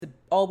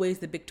always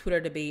the big Twitter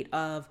debate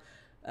of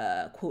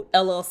quote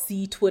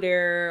LLC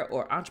Twitter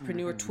or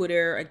entrepreneur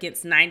Twitter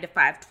against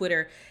 9-to-5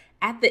 Twitter.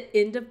 At the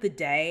end of the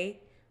day,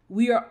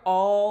 we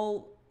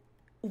all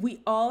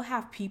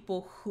have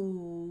people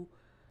who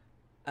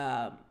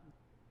we're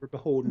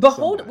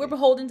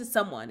beholden to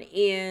someone,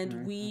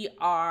 and we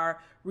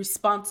are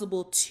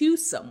responsible to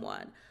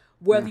someone,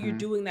 whether you're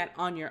doing that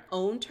on your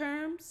own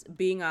terms,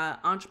 being an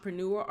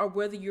entrepreneur, or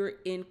whether you're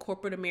in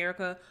corporate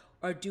America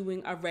or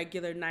doing a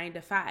regular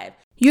 9-to-5.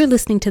 You're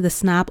listening to the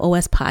Snob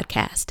OS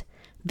podcast,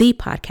 the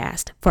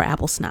podcast for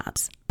Apple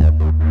snobs.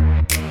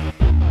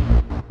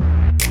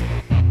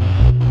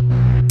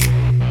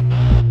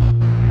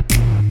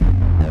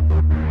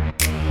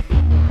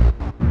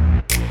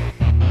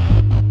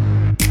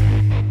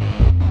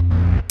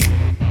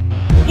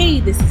 Hey,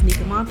 this is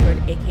Nika Montford,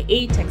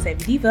 aka Tech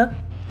Savvy Diva.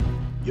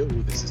 Yo,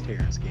 this is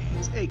Terrence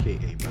Gaines,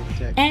 aka Brother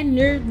Tech. And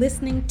you're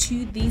listening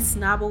to the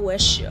Snob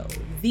OS Show,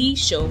 the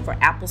show for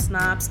Apple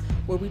snobs,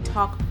 where we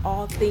talk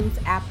all things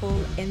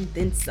Apple and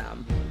then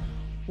some.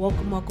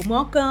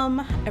 Welcome,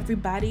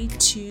 everybody,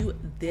 to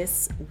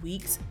this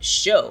week's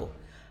show.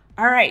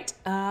 All right,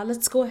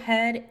 let's go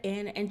ahead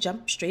and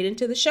jump straight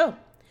into the show.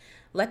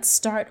 Let's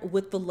start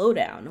with the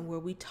lowdown, where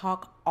we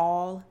talk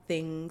all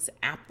things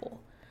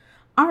Apple.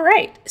 All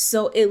right,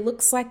 so it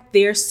looks like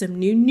there's some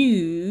new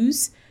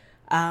news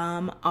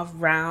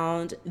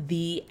around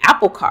the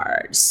Apple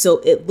Card. So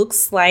it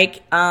looks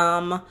like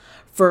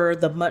for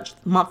the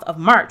month of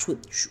March,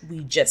 which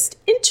we just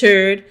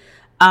entered,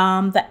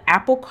 the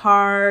Apple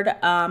Card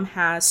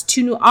has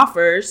two new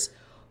offers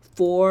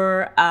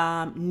for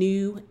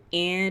new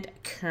and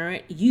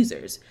current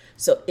users.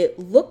 So it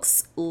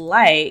looks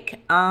like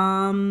it's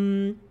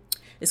going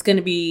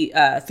to be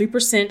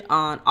 3%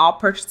 on all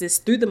purchases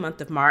through the month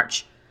of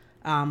March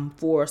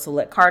for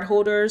select card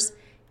holders,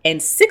 and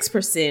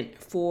 6%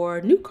 for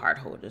new card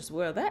holders.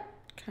 Well, that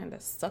kind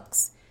of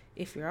sucks.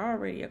 If you're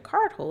already a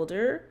card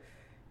holder,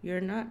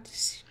 you're not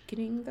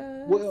getting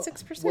the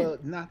 6%. Well,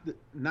 not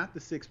the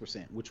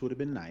 6%, which would have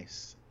been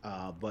nice,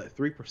 but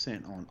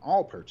 3% on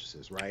all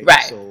purchases, right?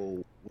 Right.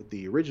 So with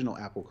the original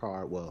Apple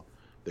Card,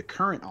 the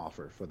current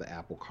offer for the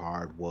Apple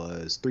Card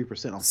was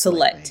 3% on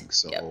select things.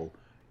 So,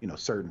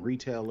 certain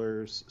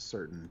retailers,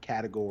 certain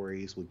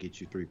categories would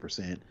get you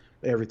 3%,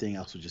 but everything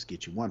else would just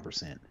get you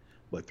 1%.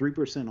 But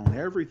 3% on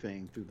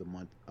everything through the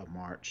month of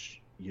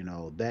March,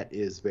 that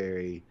is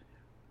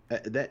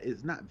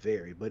not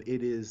very, but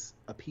it is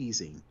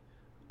appeasing,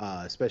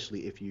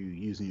 especially if you're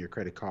using your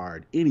credit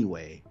card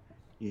anyway.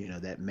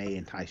 That may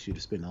entice you to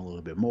spend a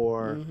little bit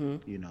more,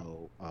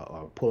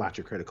 or pull out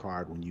your credit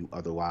card when you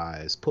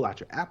otherwise pull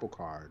out your Apple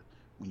Card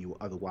when you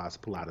otherwise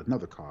pull out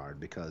another card,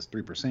 because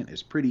 3%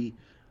 is pretty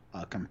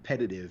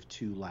competitive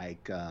to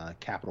like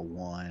Capital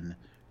One,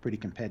 pretty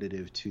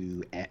competitive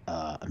to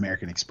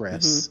American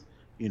Express,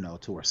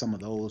 to where some of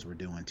those were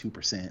doing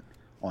 2%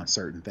 on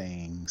certain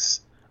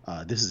things.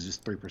 This is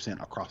just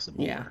 3% across the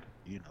board,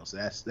 so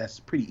that's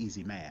pretty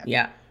easy math.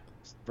 Yeah.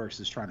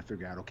 Versus trying to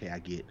figure out, okay, I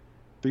get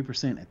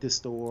 3% at this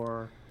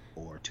store,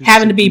 or 2%.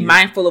 Having to be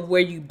mindful of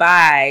where you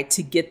buy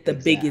to get the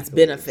biggest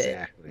benefit.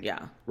 Exactly.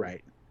 Yeah.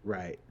 Right.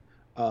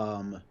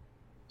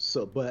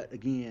 So, but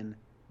again,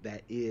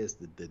 that is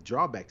the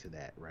drawback to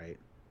that, right?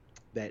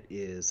 That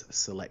is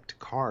select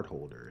card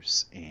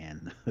holders.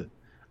 And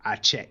I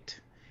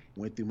checked,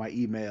 went through my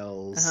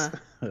emails,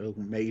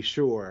 made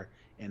sure,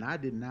 and I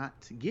did not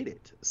get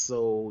it.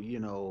 So,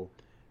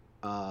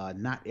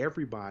 not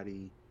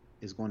everybody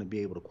is going to be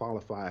able to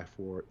qualify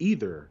for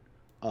either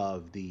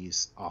of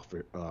these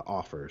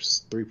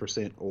offers,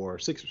 3% or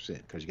 6%,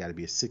 because you got to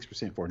be a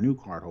 6% for a new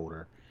card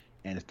holder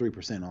and a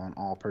 3% on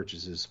all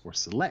purchases for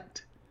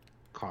select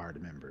card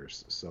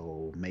members.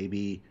 So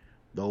maybe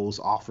those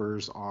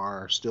offers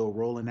are still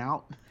rolling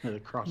out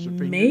across your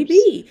fingers.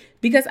 Maybe,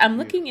 because I'm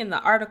looking in the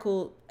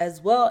article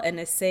as well, and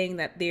it's saying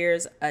that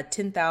there's a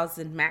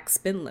 10,000 max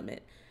spend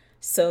limit.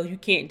 So you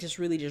can't just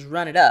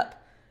run it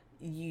up.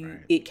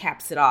 It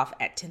caps it off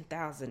at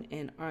 10,000.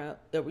 And are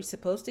we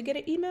supposed to get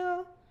an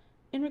email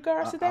in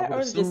regards to that, or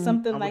is it just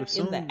something like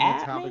in the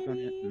app?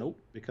 Maybe? Nope,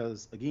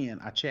 because again,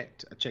 I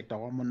checked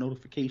all my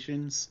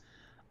notifications.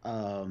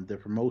 The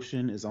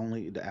promotion is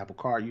only the Apple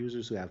Card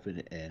users who have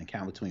an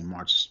account between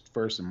March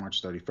 1st and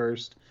March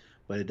 31st,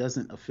 but it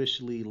doesn't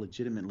officially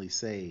legitimately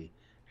say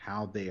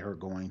how they are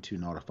going to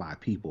notify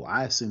people.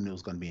 I assumed it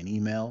was going to be an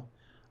email,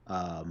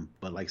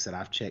 but like I said,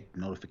 I've checked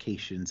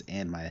notifications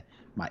and my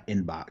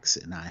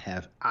inbox, and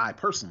I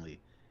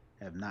personally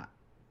have not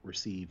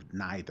received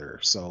neither.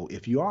 So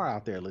if you are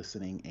out there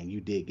listening and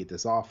you did get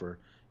this offer,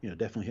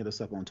 definitely hit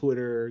us up on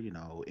Twitter,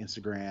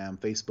 Instagram,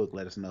 Facebook.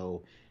 Let us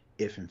know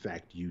if in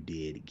fact you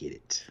did get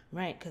it.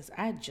 Right, because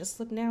I just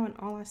look now and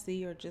all I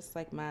see are just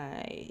like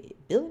my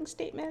billing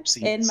statements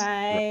and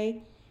my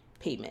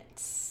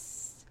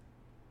payments.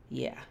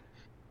 Yeah.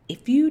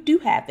 If you do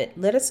have it,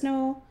 let us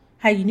know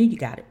how you knew you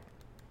got it.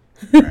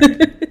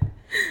 Right.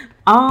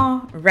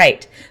 All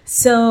right.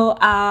 So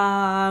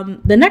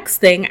the next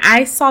thing,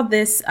 I saw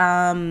this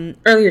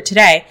earlier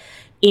today,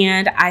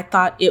 And I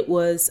thought it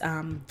was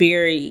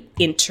very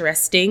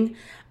interesting.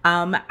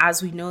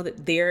 As we know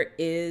that there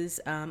is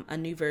a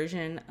new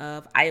version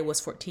of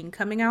iOS 14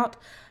 coming out.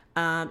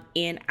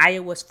 In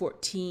iOS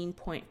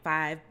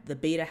 14.5, the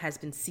beta has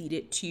been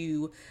seeded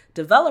to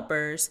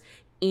developers,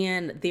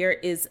 and there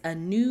is a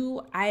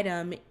new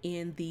item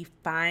in the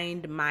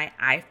Find My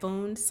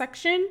iPhone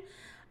section,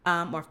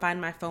 or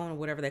Find My Phone, or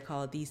whatever they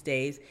call it these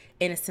days.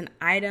 And it's an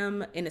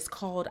item, and it's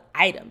called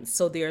Items.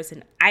 So there's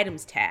an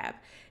Items tab.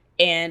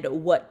 And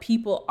what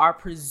people are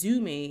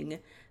presuming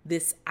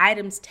this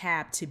Items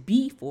tab to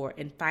be for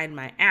in Find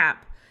My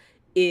app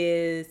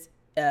is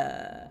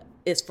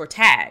for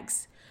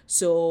tags.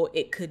 So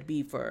it could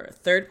be for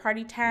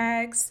third-party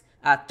tags,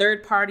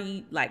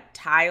 third-party like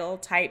tile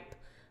type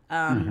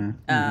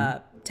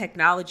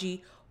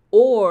technology,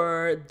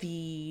 or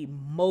the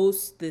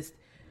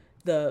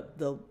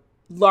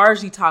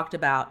largely talked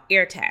about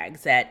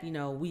AirTags that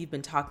we've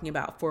been talking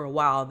about for a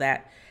while,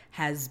 that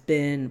has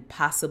been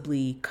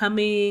possibly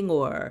coming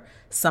or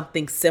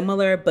something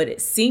similar. But it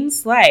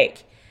seems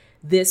like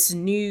this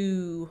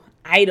new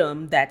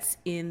item that's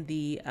in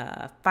the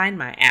Find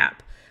My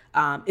app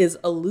is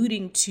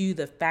alluding to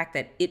the fact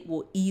that it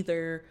will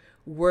either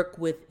work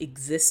with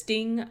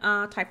existing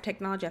type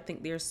technology. I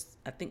think there's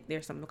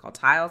something called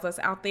Tiles that's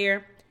out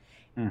there,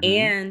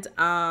 and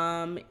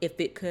if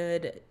it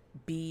could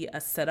be a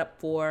setup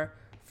for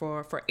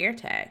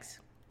AirTags.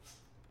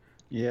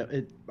 Yeah,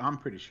 I'm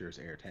pretty sure it's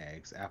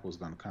AirTags. Apple's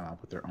going to come out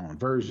with their own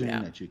version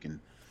that you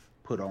can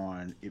put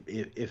on.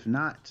 If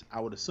not, I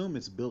would assume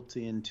it's built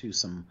into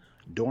some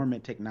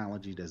dormant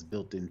technology that's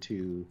built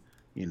into,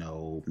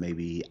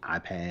 maybe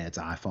iPads,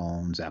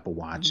 iPhones, Apple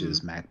Watches,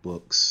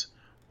 MacBooks,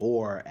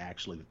 or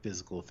actually a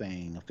physical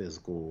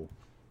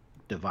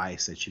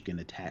device that you can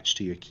attach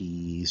to your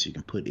keys. You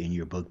can put in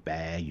your book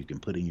bag. You can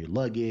put in your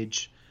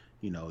luggage.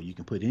 You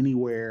can put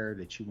anywhere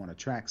that you want to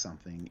track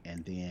something,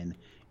 and then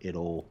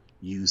it'll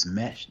use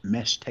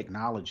mesh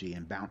technology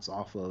and bounce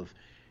off of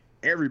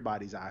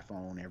everybody's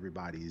iPhone,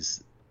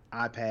 everybody's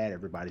iPad,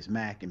 everybody's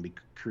Mac, and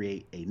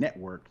create a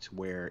network to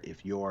where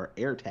if your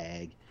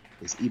AirTag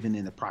is even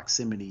in the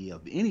proximity of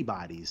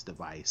anybody's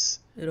device,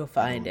 it'll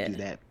find it. Do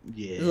that.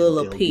 Yeah, a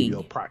little ping.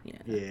 It'll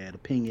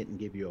ping it and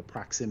give you a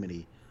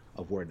proximity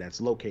of where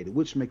that's located,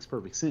 which makes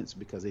perfect sense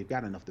because they've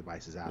got enough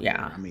devices out there.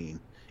 I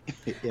mean,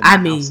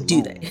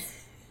 do they?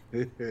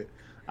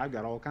 I've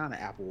got all kind of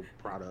Apple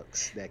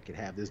products that could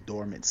have this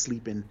dormant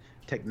sleeping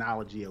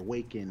technology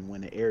awaken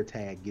when the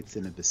AirTag gets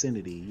in the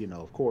vicinity.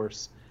 Of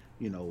course,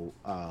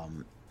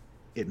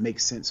 it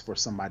makes sense for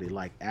somebody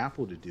like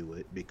Apple to do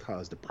it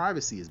because the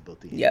privacy is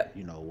built in. Yep.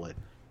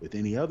 With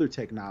any other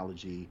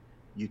technology,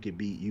 you could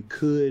be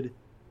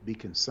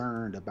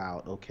concerned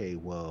about, okay,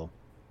 well,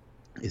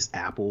 is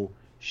Apple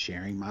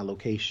sharing my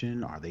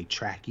location? Are they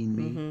tracking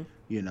me?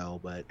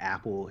 But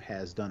Apple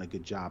has done a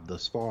good job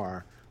thus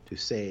far to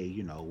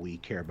say, we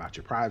care about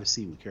your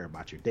privacy, we care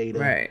about your data.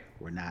 Right.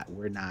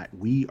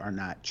 We are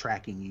not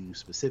tracking you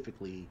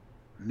specifically,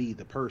 me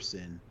the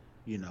person.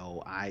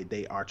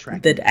 They are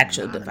tracking the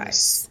actual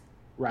device.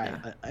 Right.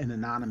 An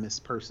anonymous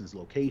person's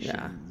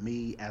location.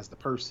 Me as the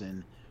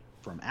person,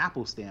 from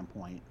Apple's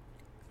standpoint,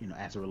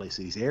 as it relates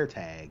to these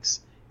AirTags,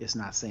 it's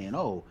not saying,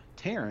 oh,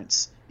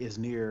 Terrence is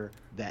near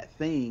that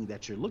thing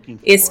that you're looking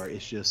for. It's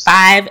just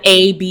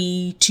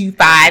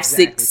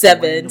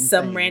 5AB2567,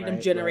 some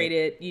random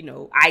generated,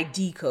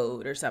 ID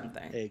code or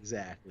something.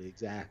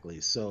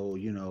 Exactly. So,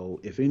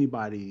 if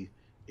anybody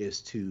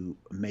is to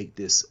make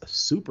this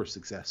super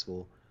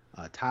successful,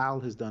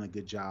 Tile has done a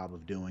good job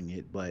of doing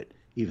it, but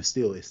even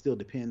still, it still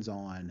depends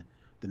on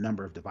the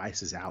number of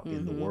devices out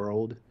in the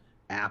world.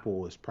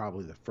 Apple is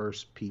probably the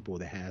first people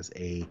that has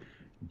a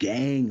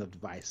gang of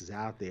devices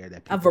out there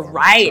that a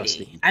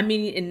variety. I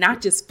mean, and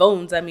not just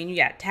phones. I mean, you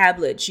got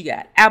tablets, you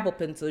got Apple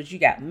Pencils, you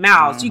got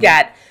mouse, you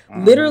got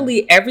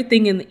literally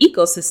everything in the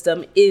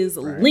ecosystem is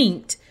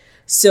linked.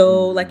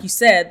 So, like you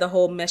said, the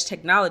whole mesh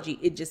technology,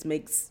 it just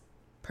makes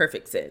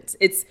perfect sense.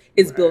 It's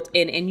built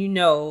in,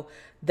 and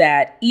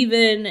that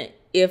even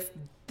if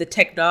the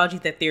technology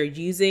that they're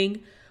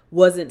using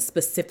wasn't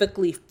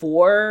specifically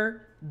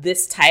for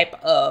this type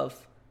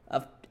of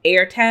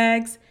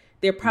AirTags,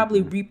 they're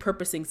probably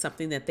repurposing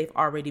something that they've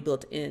already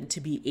built in to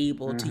be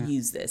able to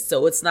use this.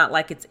 So it's not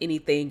like it's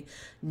anything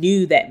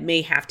new that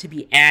may have to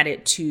be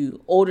added to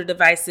older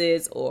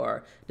devices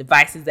or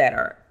devices that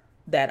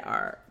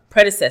are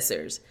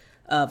predecessors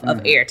of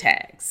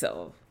AirTags.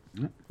 So,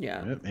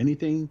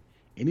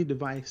 any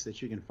device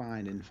that you can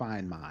find in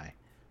Find My,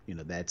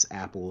 that's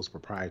Apple's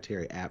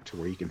proprietary app to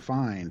where you can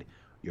find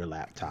your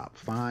laptop,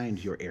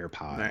 find your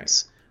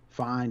AirPods,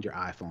 find your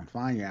iPhone,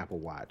 find your Apple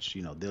Watch.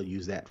 They'll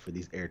use that for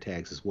these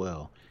AirTags as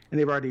well. And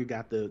they've already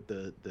got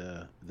the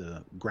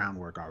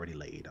groundwork already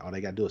laid. All they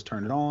got to do is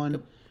turn it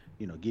on,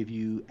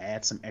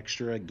 add some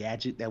extra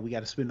gadget that we got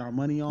to spend our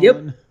money on.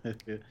 Yep.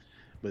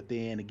 But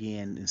then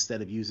again,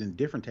 instead of using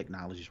different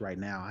technologies right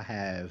now, I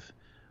have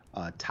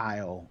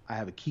Tile. I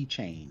have a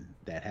keychain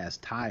that has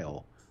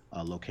Tile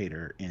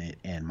locator in it.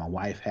 And my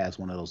wife has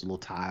one of those little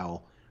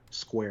Tile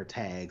square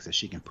tags that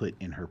she can put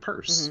in her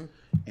purse.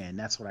 And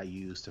that's what I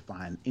use to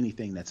find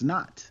anything that's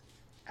not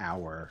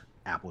our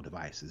Apple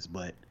devices.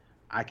 But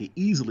I could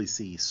easily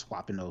see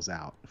swapping those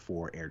out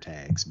for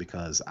AirTags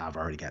because I've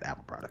already got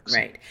Apple products.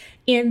 Right.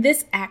 And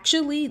this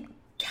actually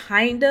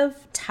kind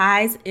of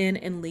ties in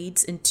and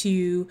leads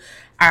into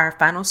our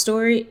final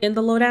story in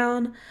the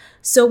lowdown.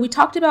 So we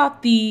talked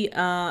about the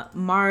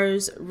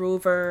Mars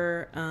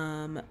rover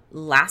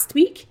last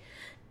week,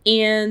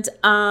 and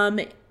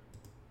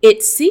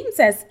it seems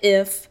as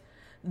if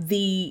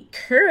the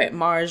current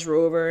Mars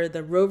rover,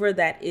 the rover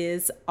that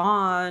is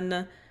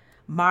on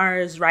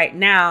Mars right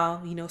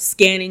now,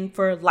 scanning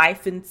for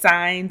life and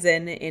signs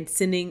and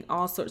sending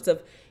all sorts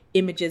of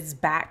images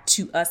back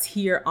to us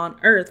here on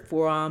Earth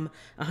from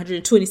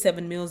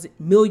 127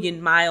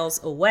 million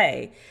miles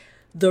away.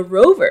 The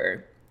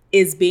rover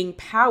is being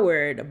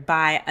powered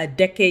by a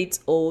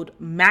decades-old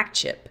Mac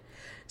chip.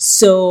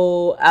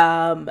 So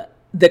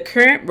the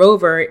current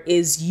rover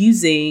is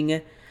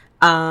using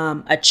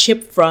a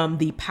chip from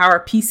the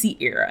PowerPC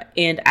era.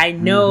 And I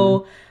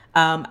know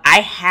I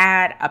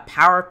had a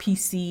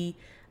PowerPC.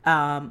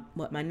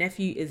 My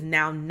nephew is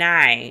now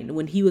 9.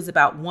 When he was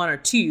about 1 or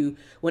 2,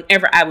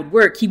 whenever I would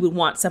work, he would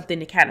want something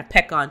to kind of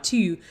peck on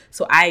too.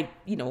 So I,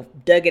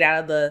 dug it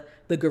out of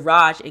the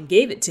garage and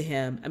gave it to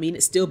him. I mean,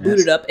 it's still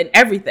booted up and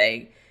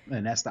everything.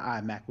 And that's the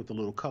iMac with the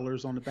little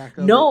colors on the back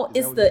of it? No,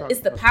 it's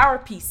the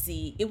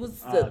PowerPC. It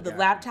was the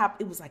laptop.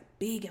 It was like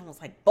big and was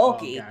like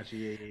bulky. Oh,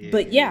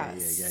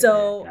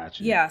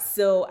 gotcha.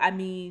 So I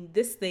mean,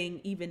 this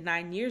thing even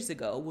 9 years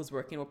ago was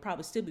working, or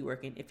probably still be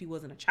working if he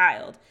wasn't a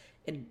child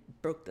and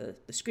broke the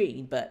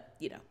screen. But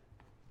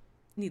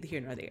neither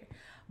here nor there.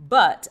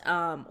 But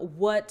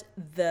what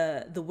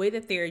the way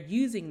that they're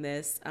using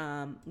this,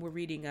 we're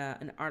reading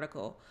an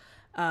article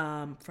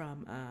from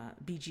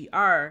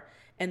BGR.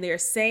 And they're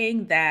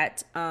saying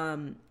that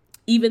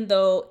even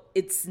though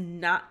it's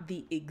not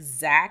the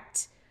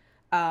exact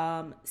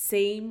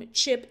same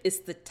chip, it's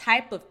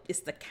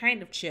the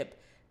kind of chip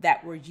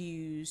that were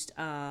used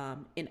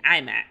in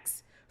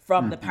iMacs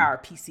from the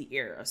PowerPC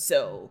era.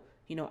 So,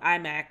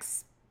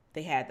 iMacs,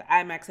 they had the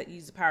iMacs that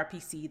used the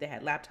PowerPC. They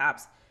had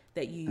laptops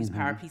that used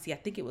PowerPC. I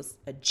think it was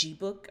a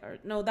G-Book, or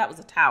no, that was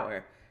a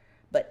Tower.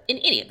 But in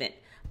any event,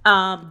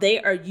 they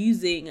are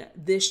using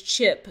this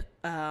chip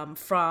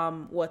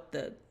from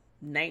the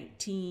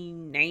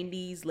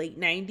 1990s, late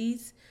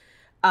 90s,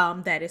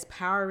 that is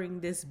powering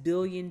this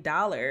billion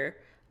dollar,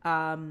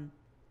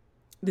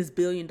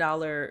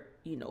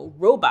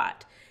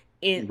 robot.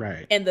 And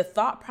the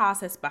thought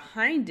process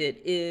behind it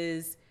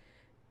is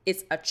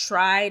it's a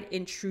tried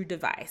and true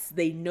device.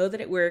 They know that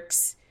it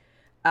works.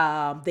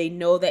 They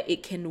know that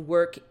it can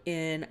work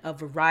in a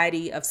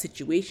variety of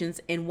situations.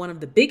 And one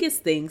of the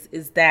biggest things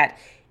is that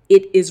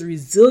it is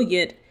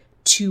resilient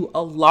to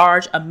a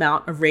large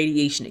amount of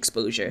radiation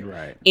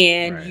exposure.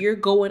 You're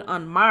going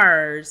on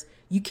Mars,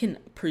 you can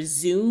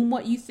presume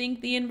what you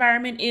think the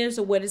environment is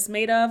or what it's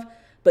made of,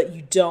 but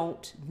you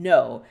don't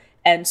know.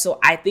 And so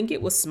I think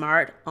it was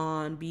smart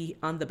on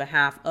the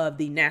behalf of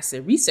the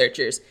NASA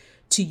researchers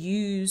to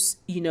use,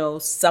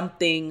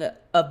 something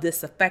of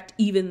this effect,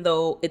 even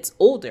though it's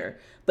older.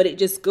 But it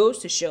just goes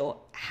to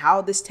show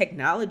how this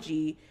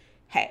technology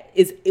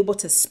is able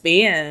to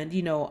span,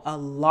 a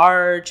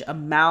large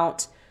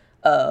amount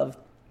of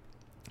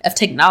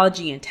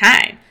technology and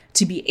time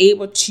to be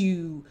able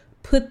to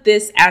put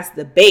this as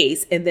the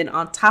base, and then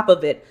on top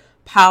of it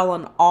pile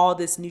on all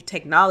this new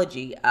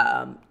technology,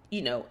 and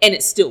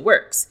it still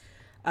works.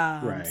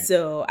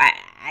 So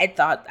I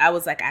thought, I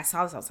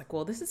saw this, I was like,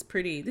 well, this is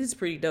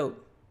pretty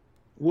dope.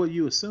 Well,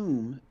 you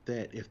assume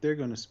that if they're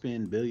going to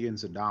spend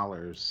billions of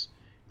dollars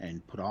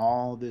and put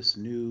all this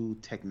new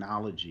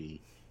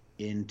technology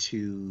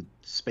into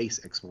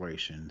space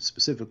exploration,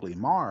 specifically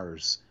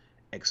Mars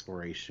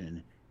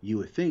exploration, you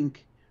would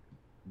think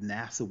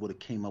NASA would have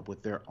came up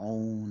with their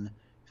own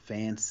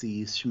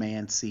fancy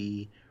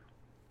schmancy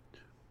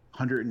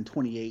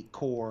 128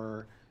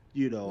 core,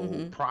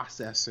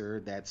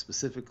 processor that's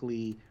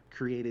specifically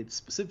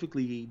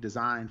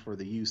designed for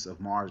the use of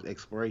Mars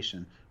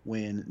exploration,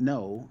 when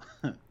no,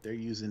 they're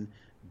using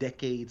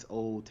decades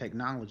old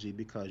technology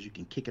because you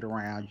can kick it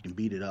around, you can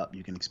beat it up,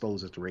 you can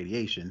expose it to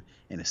radiation,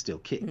 and it still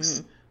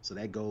kicks. So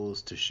that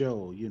goes to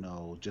show,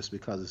 just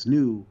because it's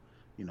new,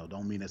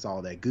 don't mean it's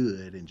all that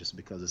good, and just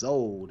because it's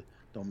old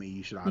don't mean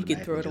you should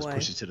automatically just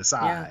push it to the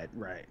side.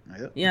 Right.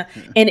 Yeah.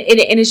 And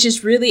it's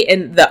just really,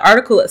 and the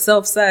article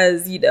itself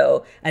says,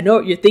 I know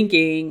what you're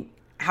thinking,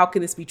 how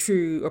can this be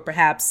true? Or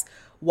perhaps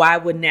why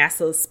would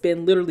NASA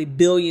spend literally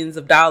billions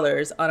of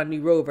dollars on a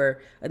new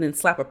rover and then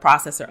slap a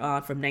processor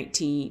on from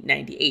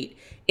 1998?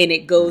 And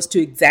it goes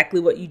to exactly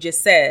what you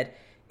just said.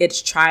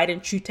 It's tried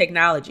and true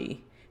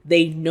technology.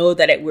 They know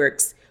that it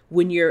works.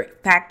 When you're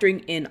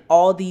factoring in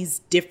all these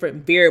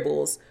different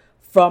variables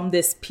from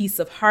this piece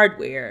of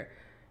hardware,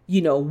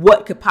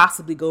 what could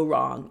possibly go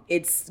wrong?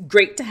 It's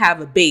great to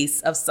have a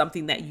base of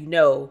something that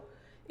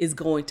is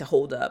going to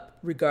hold up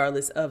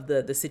regardless of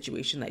the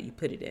situation that you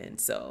put it in.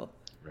 So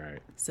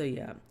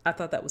yeah, I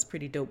thought that was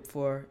pretty dope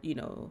for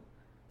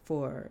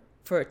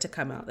for it to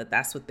come out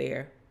that's what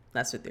they're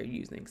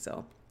using.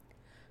 So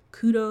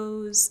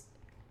kudos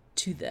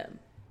to them.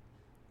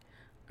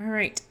 All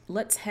right,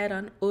 let's head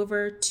on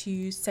over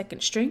to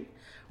Second String,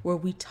 where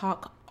we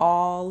talk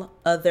all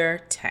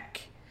other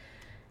tech.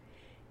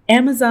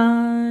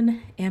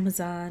 Amazon.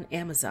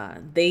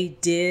 They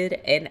did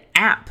an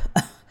app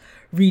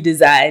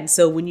redesign.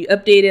 So when you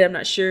update it, I'm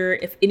not sure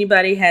if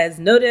anybody has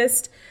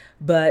noticed,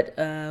 but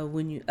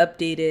when you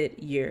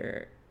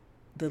updated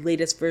the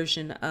latest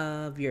version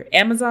of your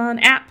Amazon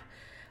app,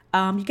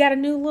 you got a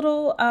new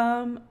little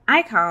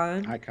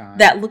icon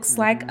that looks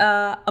like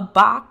a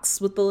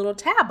box with a little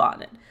tab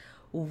on it.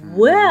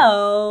 Well,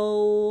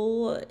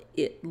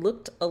 it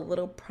looked a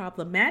little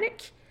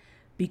problematic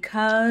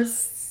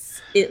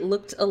because it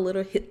looked a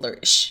little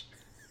Hitlerish.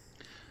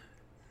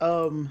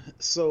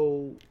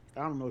 So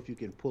I don't know if you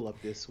can pull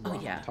up this while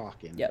I'm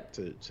talking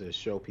to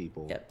show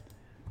people. Yep.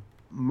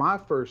 My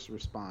first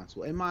response,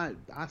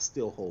 I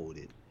still hold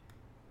it.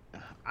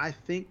 I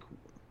think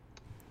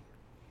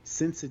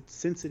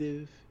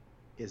sensitive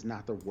is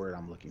not the word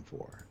I'm looking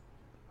for.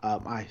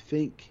 I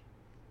think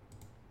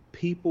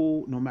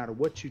people, no matter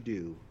what you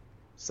do,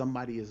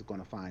 somebody is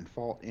going to find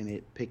fault in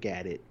it, pick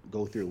at it,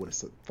 go through it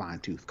with a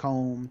fine-tooth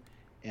comb.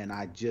 And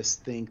I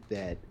just think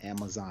that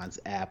Amazon's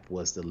app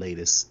was the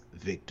latest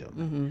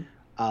victim.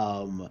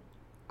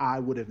 I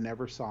would have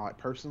never saw it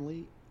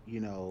personally.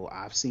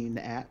 I've seen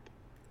the app,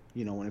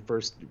 when it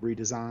first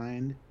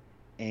redesigned,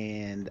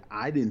 and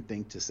I didn't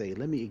think to say,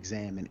 let me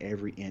examine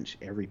every inch,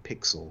 every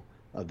pixel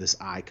of this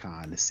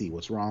icon to see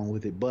what's wrong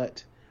with it.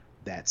 But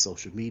that's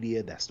social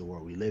media. That's the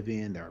world we live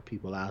in. There are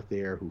people out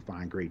there who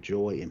find great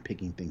joy in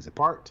picking things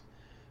apart.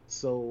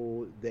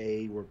 So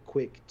they were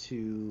quick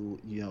to,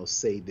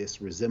 say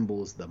this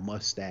resembles the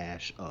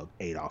mustache of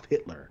Adolf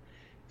Hitler.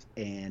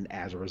 And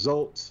as a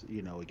result,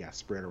 it got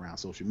spread around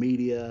social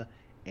media,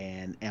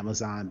 and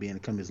Amazon being a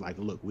company is like,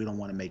 look, we don't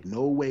want to make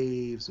no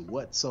waves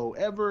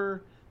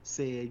whatsoever.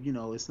 Said,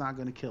 it's not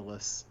going to kill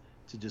us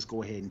to just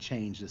go ahead and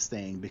change this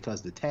thing,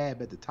 because the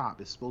tab at the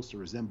top is supposed to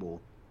resemble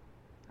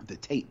the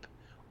tape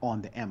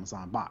on the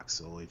Amazon box.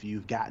 So if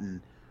you've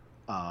gotten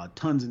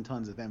tons and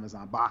tons of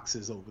Amazon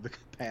boxes over the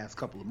past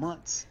couple of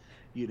months,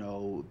 the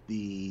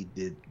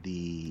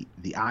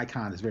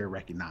icon is very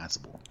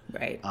recognizable.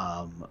 Right.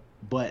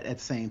 But at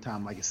the same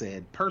time, like I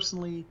said,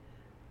 personally,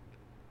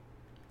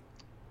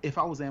 if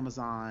I was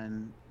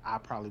Amazon, I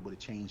probably would have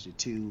changed it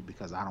too,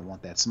 because I don't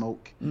want that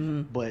smoke.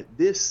 But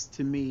this,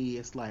 to me,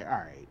 it's like, all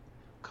right,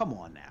 come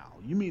on now.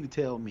 You mean to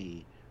tell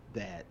me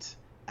that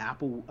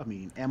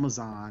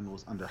Amazon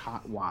was under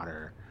hot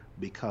water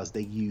because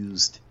they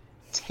used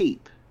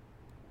tape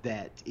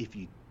that, if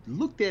you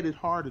looked at it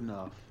hard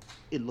enough,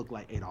 it looked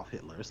like Adolf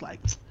Hitler. It's like,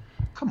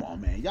 come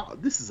on, man, y'all,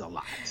 this is a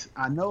lot.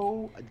 I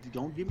know,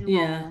 don't get me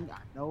wrong.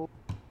 I know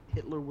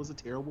Hitler was a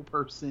terrible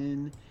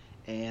person,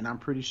 and I'm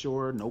pretty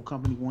sure no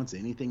company wants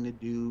anything to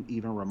do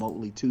even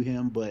remotely to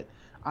him. But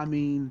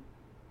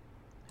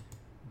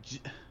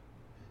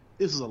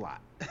this is a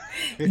lot.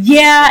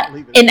 Yeah,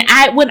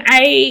 and when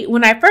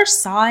I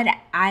first saw it,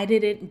 I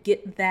didn't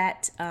get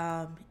that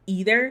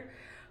either.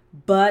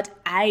 But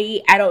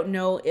I don't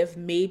know if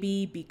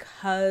maybe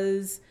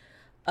because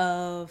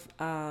of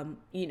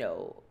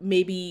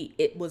maybe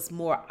it was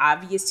more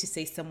obvious to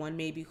say someone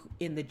maybe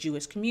in the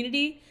Jewish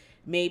community.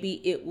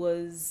 Maybe it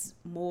was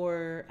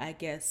more, I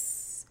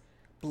guess,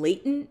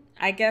 blatant,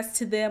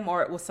 to them,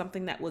 or it was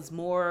something that was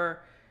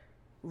more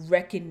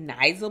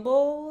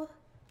recognizable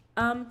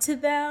to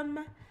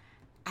them.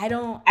 I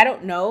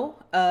don't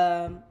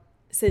know,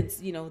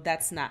 since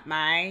that's not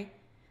my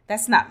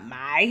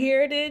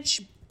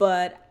heritage,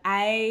 but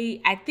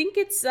I think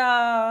it's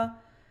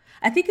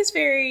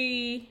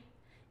very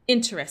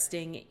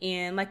interesting,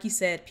 and like you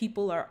said,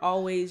 people are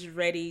always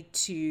ready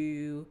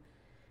to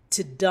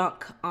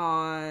dunk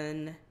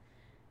on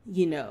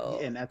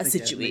and I think a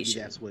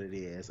situation. That's what it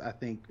is. I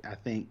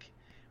think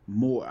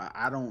more.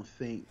 I don't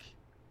think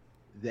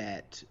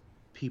that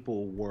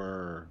people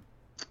were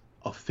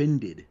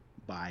offended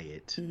by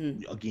it.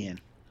 Again,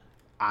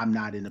 I'm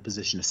not in a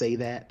position to say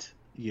that,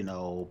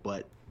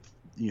 but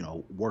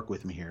work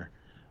with me here.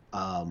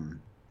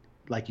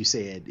 Like you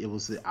said, it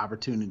was the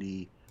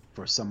opportunity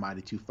for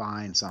somebody to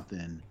find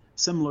something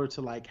similar to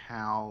like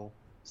how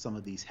some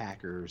of these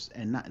hackers,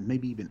 and not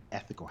maybe even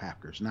ethical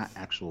hackers, not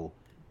actual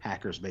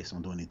hackers based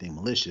on doing anything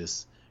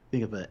malicious.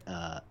 Think of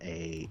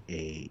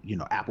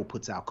Apple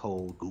puts out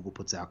code, Google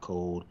puts out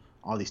code,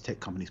 all these tech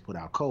companies put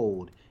out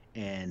code,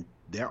 and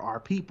there are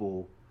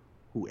people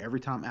who every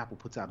time Apple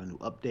puts out a new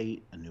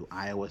update, a new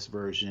iOS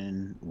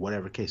version,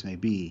 whatever the case may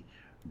be,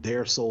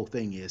 their sole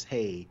thing is,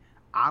 hey,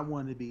 I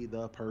want to be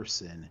the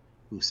person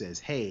who says,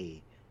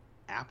 hey,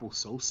 Apple's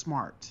so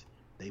smart.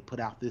 They put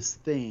out this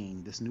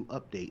thing, this new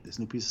update, this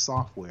new piece of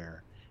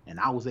software, and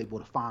I was able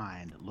to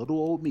find, little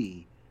old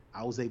me,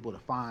 I was able to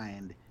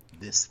find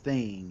this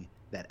thing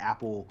that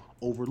Apple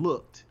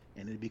overlooked,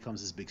 and it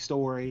becomes this big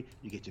story.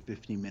 You get your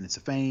 15 minutes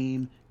of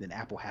fame, then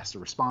Apple has to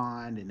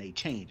respond, and they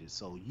change it.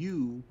 So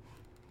you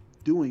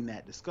doing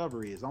that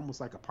discovery is almost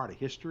like a part of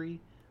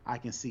history. I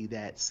can see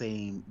that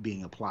same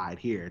being applied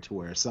here to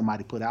where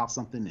somebody put out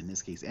something, in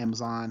this case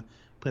Amazon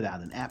put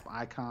out an app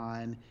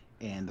icon,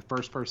 and the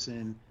first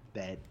person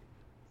that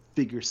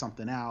figures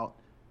something out,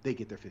 they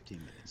get their 15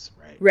 minutes,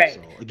 right? Right.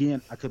 So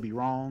again, I could be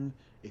wrong.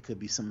 It could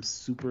be some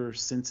super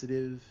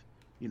sensitive,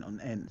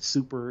 and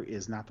super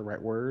is not the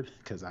right word,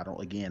 because I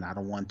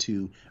don't want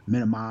to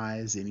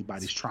minimize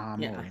anybody's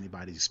trauma or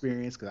anybody's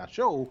experience, because I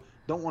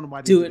don't want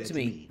nobody to do it to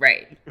me.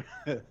 Right.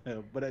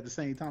 But at the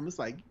same time, it's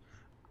like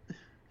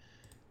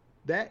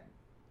that.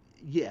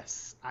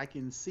 Yes, I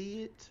can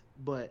see it,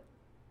 but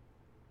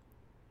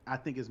I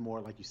think it's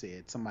more like you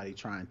said, somebody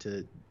trying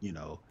to,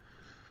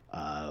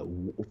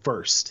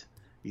 first,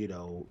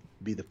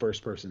 be the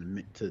first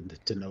person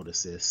to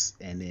notice this,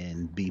 and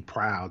then be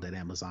proud that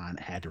Amazon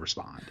had to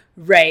respond.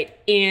 Right.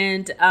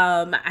 And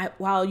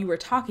while you were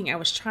talking, I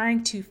was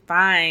trying to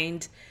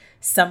find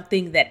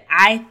something that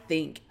I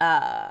think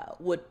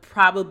would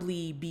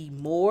probably be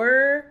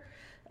more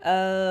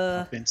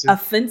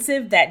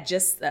offensive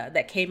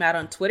that came out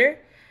on Twitter.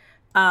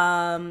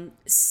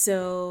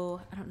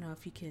 So I don't know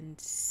if you can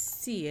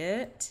see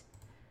it.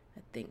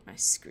 I think my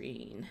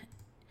screen.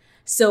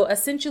 So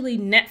essentially,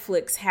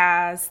 Netflix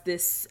has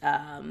this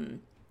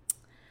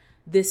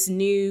this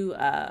new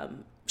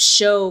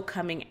show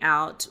coming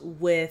out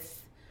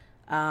with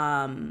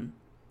Jim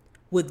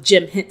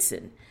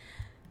Henson.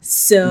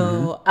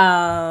 So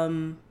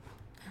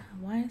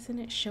why isn't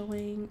it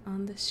showing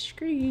on the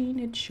screen?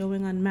 It's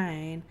showing on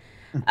mine.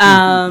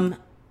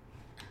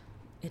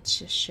 It's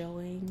just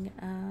showing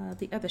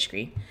the other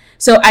screen.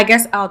 So I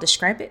guess I'll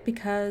describe it,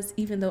 because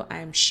even though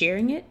I'm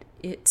sharing it,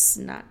 it's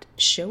not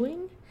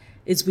showing.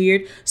 It's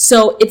weird.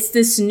 So it's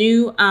this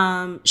new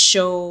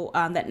show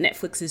that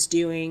Netflix is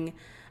doing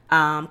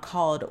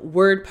called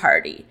Word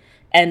Party.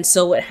 And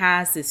so it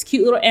has this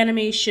cute little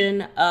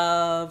animation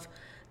of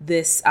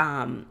this,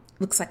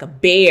 looks like a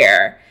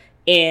bear.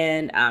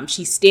 And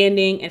she's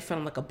standing in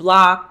front of like a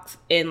block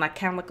and like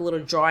kind of like a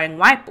little drawing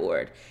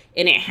whiteboard.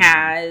 And it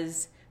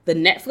has the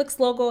Netflix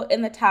logo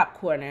in the top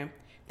corner.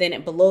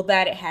 Then below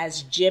that, it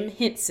has Jim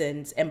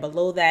Henson's. And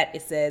below that,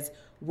 it says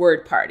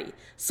Word Party.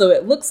 So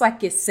it looks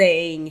like it's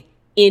saying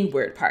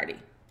N-word party,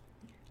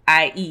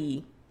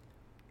 i.e.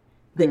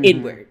 the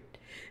N-word.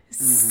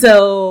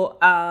 So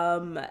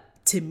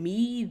to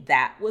me,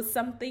 that was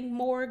something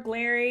more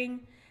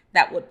glaring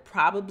that would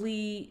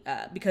probably,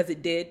 because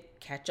it did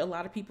catch a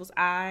lot of people's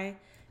eye,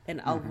 and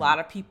a lot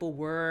of people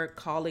were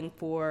calling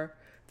for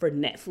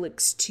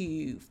Netflix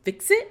to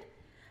fix it.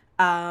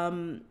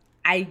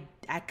 I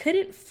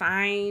couldn't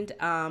find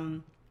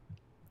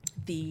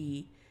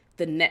the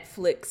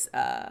Netflix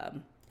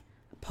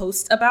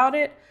post about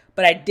it,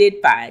 but I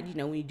did find,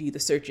 when you do the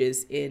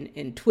searches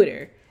in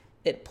Twitter,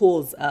 it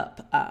pulls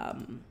up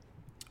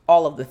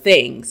all of the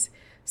things.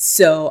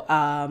 So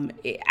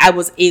I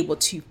was able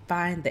to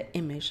find the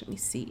image. Let me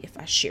see if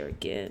I share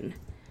again,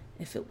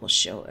 if it will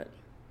show it.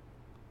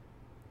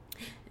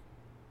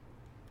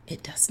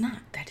 It does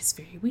not. That is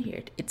very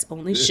weird. It's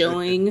only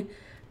showing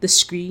the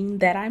screen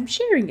that I'm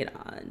sharing it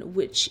on,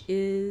 which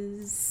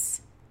is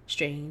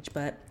strange,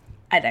 but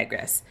I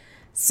digress.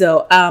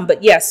 So,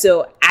 but yeah,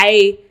 so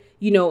I,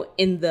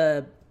 in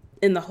the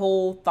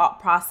whole thought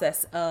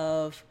process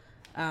of,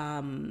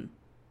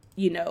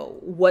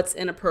 what's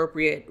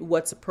inappropriate,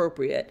 what's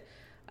appropriate,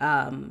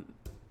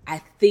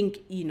 I think,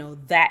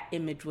 that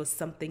image was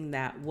something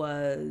that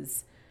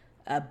was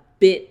a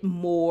bit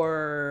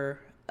more,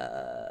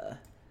 I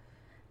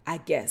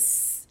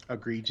guess,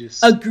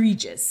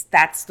 egregious.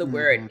 That's the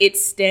word. It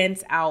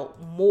stands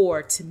out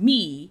more to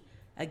me.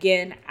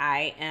 Again,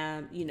 I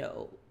am,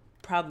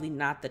 probably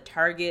not the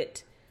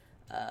target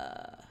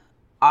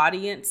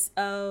audience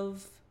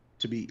of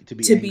to be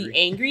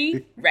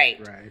angry. Right.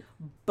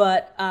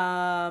 But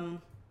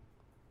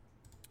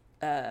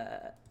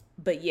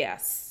yeah,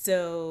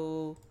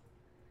 so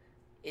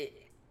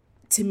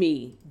to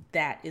me,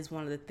 that is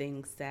one of the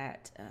things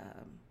that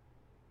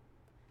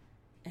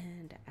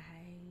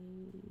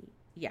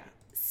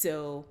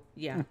so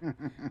yeah.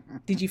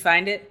 Did you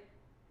find it?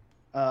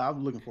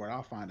 I'm looking for it.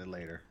 I'll find it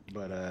later.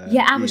 But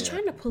I was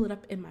trying to pull it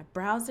up in my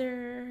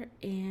browser,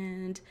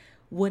 and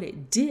what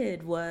it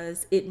did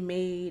was it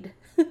made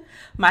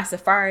my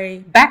Safari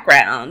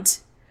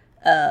background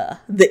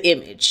the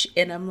image,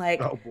 and I'm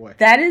like, oh boy,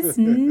 that is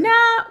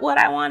not what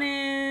I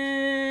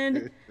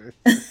wanted.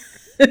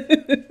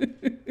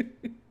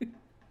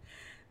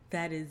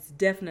 That is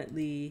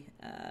definitely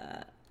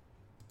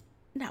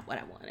not what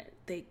I wanted.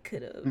 They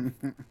could have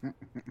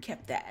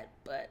kept that,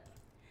 but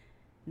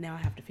now I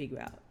have to figure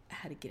out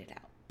how to get it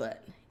out.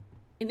 But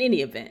in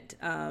any event,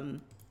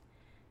 to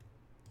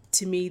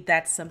me,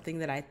 that's something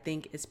that I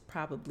think is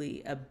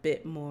probably a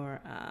bit more.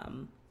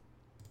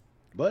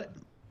 But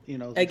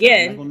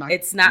again,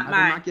 it's not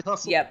my.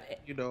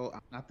 Yep.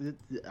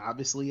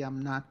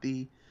 I'm not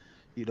the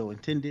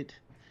intended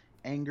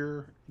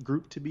anger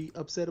group to be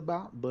upset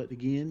about. But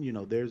again,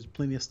 there's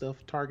plenty of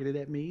stuff targeted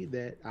at me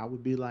that I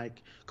would be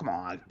like, come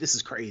on, this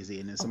is crazy.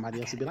 And then somebody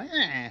else would be like,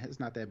 it's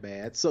not that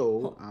bad.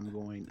 So I'm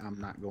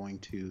not going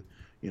to,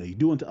 you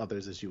do unto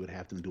others as you would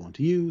have them do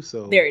unto you.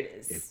 So there it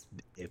is.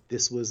 If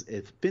this was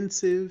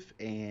offensive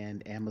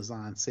and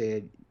Amazon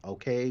said,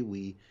 okay,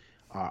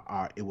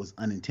 it was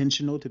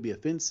unintentional to be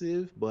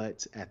offensive,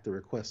 but at the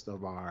request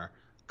of our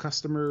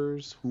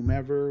customers,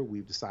 whomever,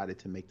 we've decided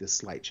to make this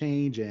slight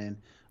change. And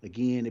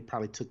again, it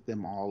probably took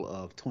them all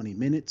of 20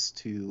 minutes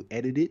to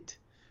edit it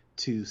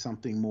to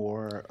something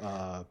more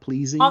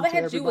pleasing. All they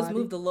had to do was all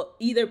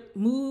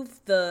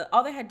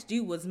they had to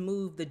do was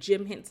move the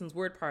Jim Henson's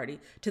word party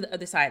to the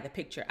other side of the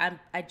picture.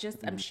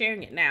 I'm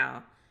sharing it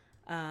now.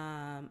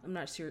 I'm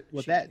not sure.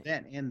 Well, that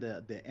and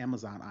the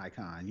Amazon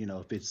icon,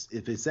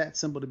 if it's that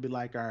simple to be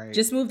like, all right,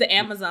 just move the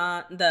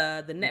Amazon,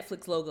 the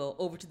Netflix logo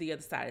over to the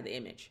other side of the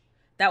image.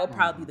 That would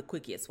probably be the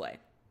quickest way.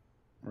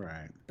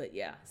 Right. But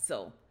yeah,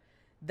 so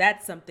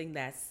that's something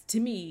to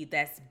me,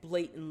 that's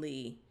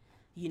blatantly,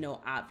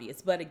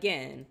 obvious. But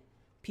again,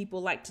 people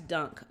like to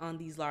dunk on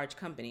these large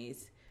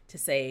companies to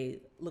say,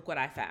 look what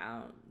I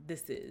found.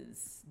 This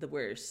is the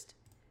worst.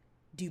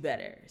 Do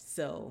better.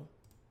 So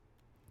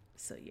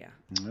yeah.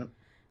 Yep.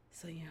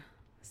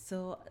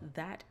 So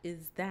that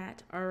is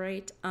that. All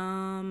right.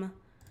 The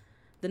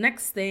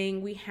next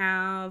thing we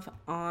have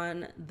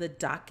on the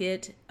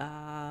docket,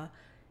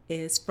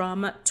 is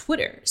from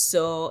Twitter.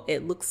 So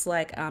it looks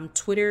like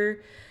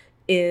Twitter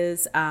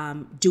is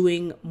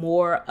doing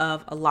more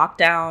of a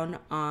lockdown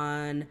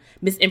on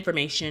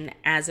misinformation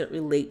as it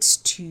relates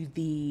to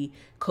the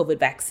COVID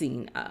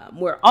vaccine.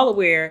 We're all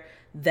aware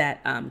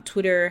that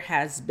Twitter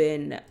has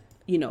been,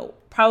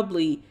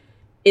 probably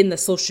in the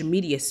social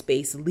media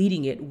space,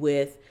 leading it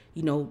with,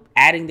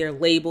 adding their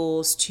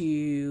labels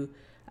to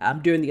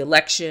during the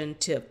election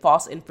to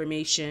false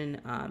information,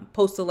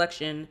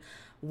 post-election,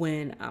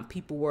 when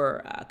people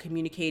were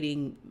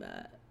communicating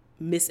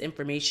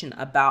misinformation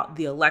about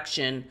the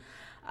election.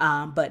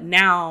 But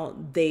now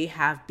they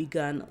have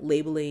begun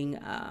labeling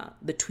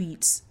the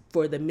tweets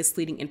for the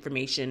misleading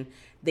information.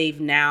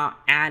 They've now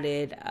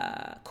added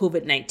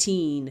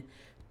COVID-19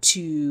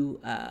 to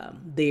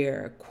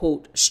their,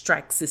 quote,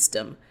 strike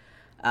system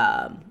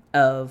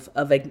of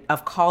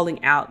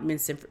calling out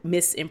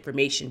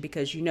misinformation,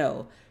 because,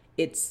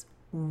 it's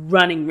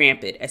running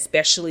rampant,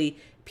 especially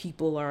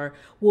people are,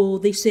 well,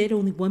 they said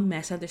only one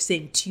mask, now they're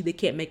saying two, they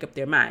can't make up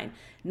their mind.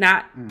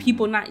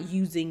 People not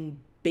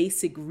using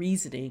basic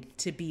reasoning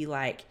to be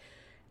like,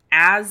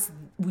 as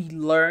we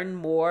learn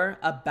more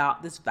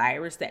about this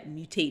virus that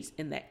mutates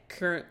and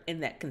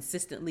that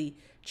consistently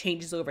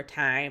changes over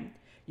time,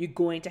 you're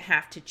going to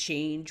have to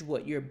change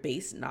what your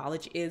base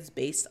knowledge is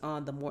based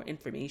on the more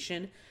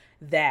information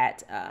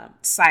that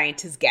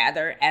scientists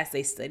gather as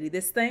they study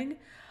this thing.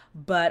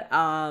 But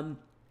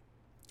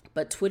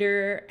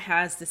Twitter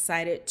has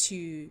decided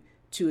to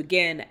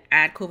again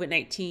add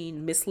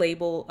COVID-19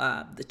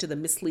 mislabel to the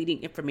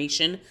misleading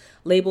information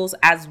labels,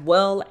 as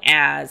well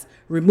as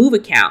remove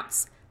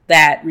accounts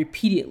that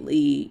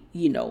repeatedly,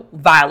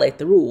 violate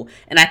the rule.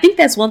 And I think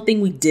that's one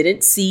thing we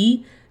didn't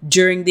see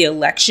during the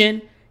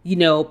election.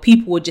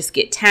 People would just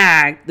get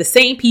tagged. The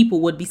same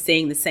people would be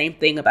saying the same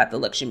thing about the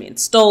election being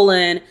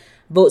stolen,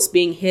 votes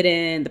being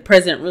hidden, the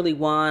president really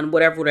won,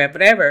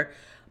 whatever.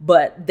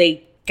 But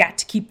they got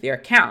to keep their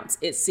accounts.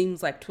 It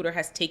seems like Twitter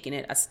has taken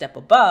it a step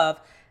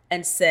above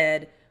and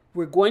said,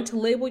 we're going to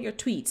label your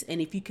tweets, and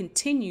if you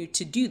continue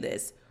to do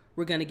this,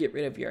 we're going to get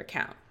rid of your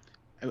account.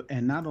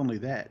 And not only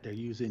that, they're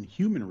using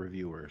human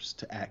reviewers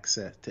to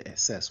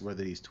assess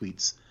whether these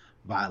tweets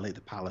violate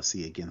the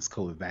policy against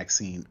COVID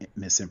vaccine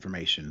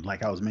misinformation.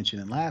 Like I was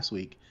mentioning last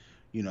week,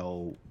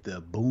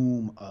 the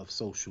boom of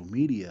social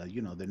media,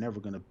 they're never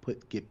going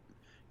to get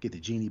the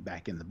genie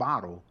back in the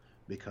bottle,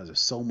 because there's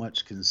so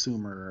much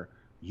consumer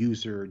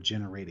user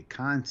generated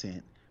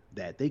content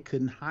that they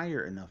couldn't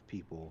hire enough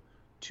people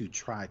to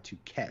try to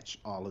catch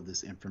all of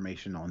this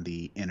information on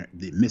the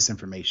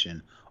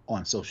misinformation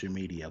on social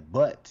media.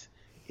 But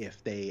if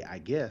I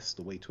guess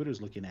the way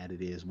Twitter's looking at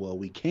it is, well,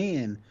 we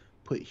can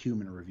put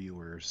human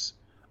reviewers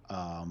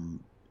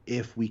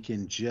if we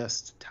can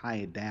just tie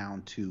it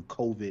down to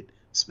COVID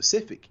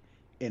specific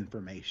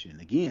information.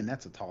 Again,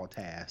 that's a tall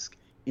task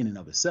in and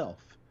of itself.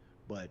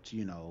 But,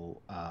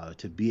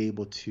 to be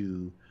able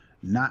to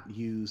not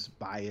use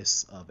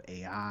bias of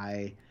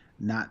AI,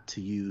 not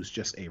to use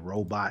just a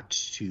robot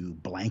to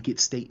blanket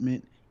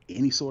statement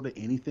any sort of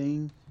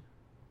anything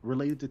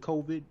related to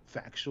COVID,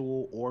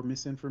 factual or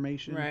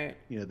misinformation. Right.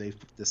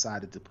 They've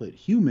decided to put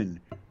human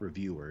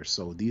reviewers.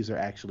 So these are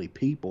actually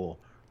people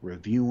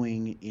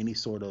reviewing any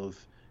sort of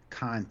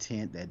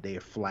content that they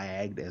are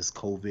flagged as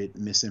COVID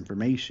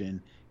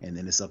misinformation. And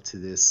then it's up to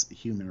this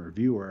human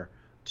reviewer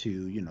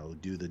to,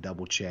 do the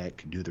double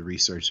check, do the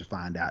research to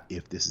find out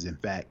if this is in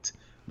fact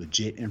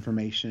legit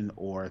information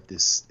or if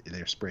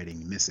they're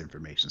spreading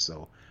misinformation.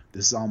 So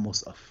this is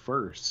almost a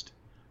first,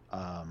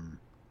 from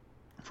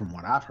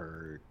what I've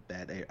heard,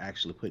 that they're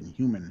actually putting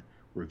human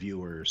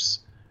reviewers,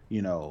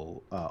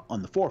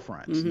 on the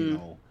forefront.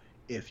 Mm-hmm.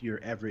 if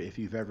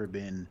you've ever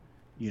been,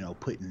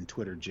 put in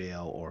Twitter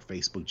jail or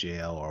Facebook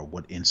jail or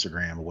what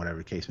Instagram or whatever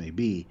the case may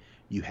be,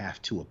 you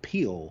have to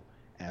appeal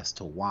as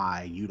to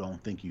why you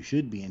don't think you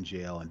should be in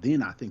jail. And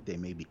then I think they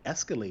may be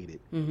escalated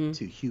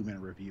to human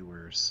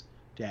reviewers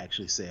to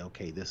actually say,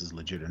 okay, this is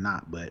legit or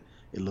not. But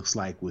it looks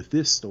like with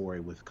this story,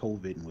 with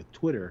COVID and with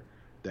Twitter,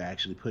 they're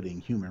actually putting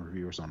human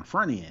reviewers on the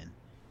front end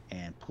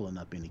and pulling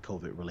up any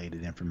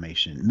COVID-related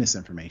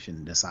misinformation,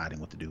 and deciding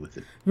what to do with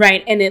it.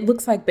 Right. And it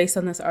looks like, based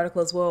on this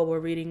article as well, we're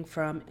reading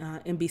from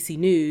NBC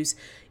News,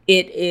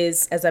 it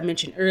is, as I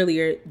mentioned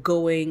earlier,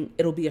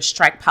 it'll be a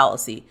strike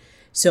policy.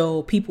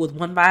 So people with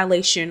one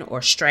violation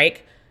or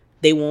strike,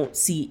 they won't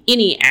see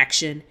any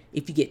action.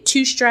 If you get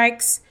 2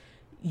 strikes,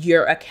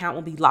 your account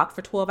will be locked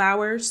for 12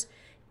 hours,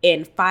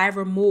 and 5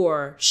 or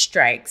more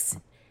strikes,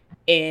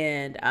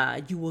 and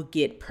you will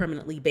get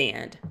permanently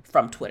banned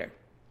from Twitter.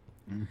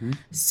 Mm-hmm.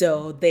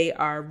 So they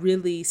are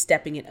really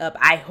stepping it up.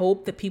 I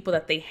hope the people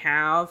that they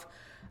have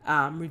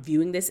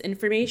reviewing this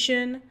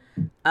information,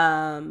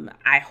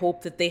 I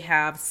hope that they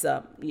have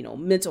some,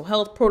 mental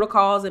health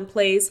protocols in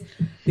place,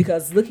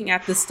 because looking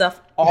at this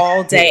stuff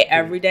all day,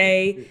 every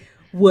day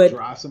would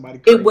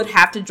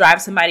have to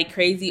drive somebody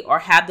crazy, or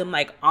have them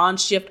like on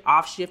shift,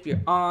 off shift. You're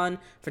on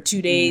for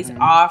 2 days,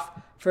 off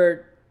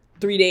for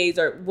 3 days,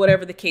 or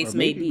whatever the case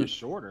may be. Even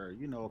shorter,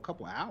 a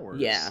couple hours.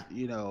 Yeah.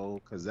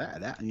 Because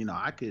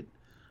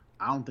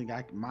I don't think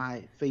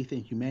my faith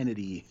in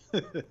humanity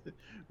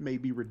may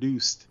be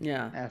reduced.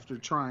 Yeah. After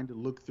trying to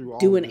look through all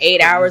doing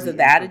 8 hours of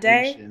that a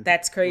day.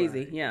 That's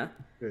crazy. Right. Yeah.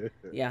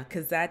 Yeah.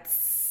 Because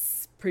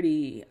that's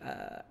pretty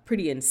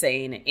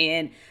insane.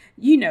 And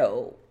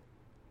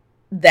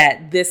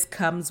that this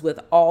comes with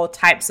all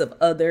types of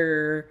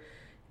other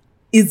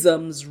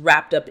isms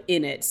wrapped up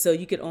in it. So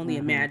you could only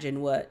imagine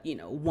what,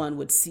 one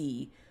would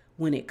see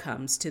when it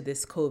comes to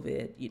this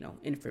COVID,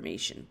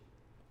 information.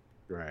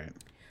 Right.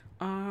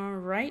 All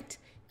right.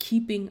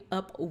 Keeping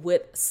up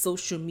with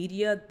social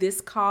media,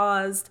 this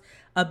caused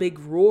a big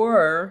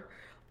roar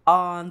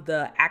on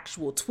the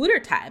actual Twitter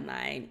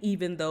timeline,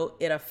 even though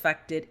it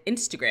affected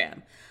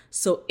Instagram.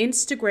 So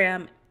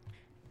Instagram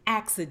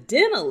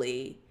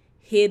accidentally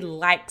hid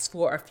likes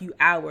for a few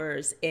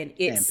hours, and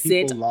it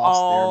sent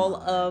all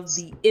of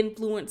the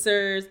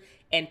influencers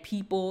and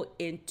people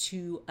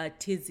into a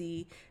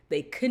tizzy.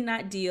 They could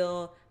not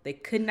deal. They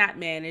could not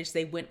manage.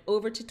 They went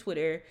over to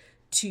Twitter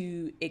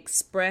to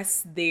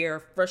express their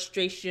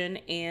frustration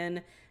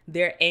and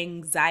their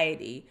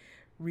anxiety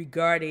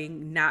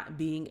regarding not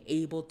being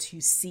able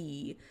to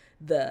see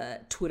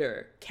the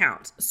Twitter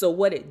count. So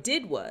what it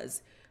did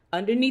was,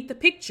 underneath the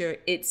picture,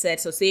 it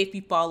said, so say if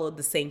you followed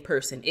the same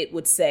person, it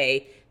would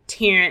say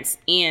Terrence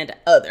and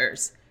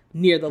others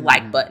near the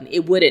like button.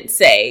 It wouldn't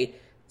say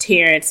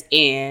Terrence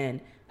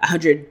and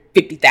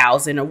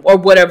 150,000 or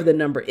whatever the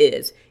number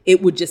is.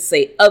 It would just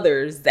say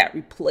others that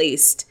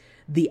replaced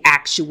the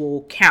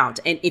actual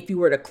count. And if you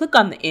were to click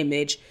on the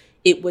image,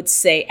 it would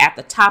say at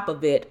the top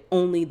of it,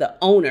 only the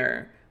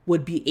owner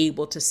would be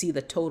able to see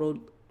the total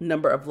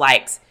number of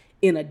likes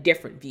in a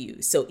different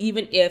view. So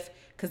even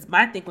because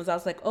my thing was, I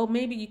was like, oh,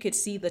 maybe you could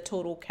see the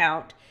total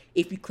count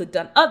if you clicked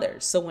on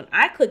others. So when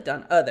I clicked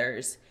on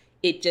others,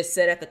 it just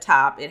said at the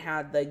top, it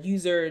had the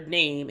user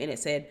name and it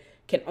said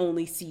can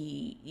only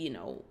see,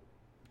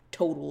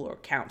 total or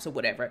counts or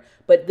whatever.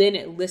 But then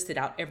it listed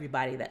out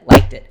everybody that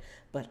liked it.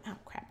 But oh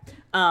crap.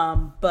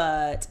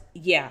 But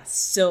yeah,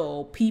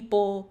 so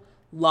people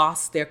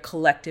lost their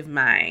collective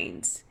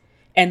minds.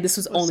 And this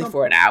was only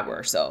for an hour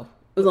or so.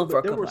 It was only for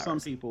a couple hours. There were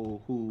some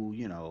people who,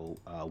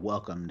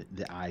 welcomed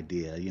the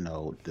idea,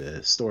 the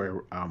story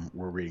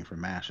we're reading from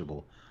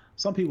Mashable.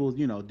 Some people,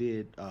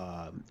 did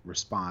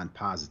respond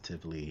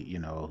positively,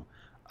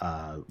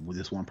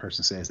 this one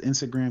person says,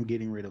 Instagram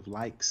getting rid of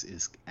likes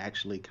is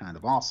actually kind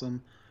of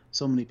awesome.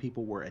 So many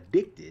people were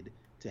addicted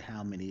to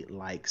how many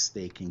likes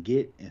they can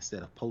get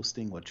instead of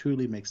posting what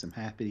truly makes them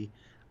happy.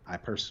 I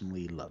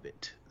personally love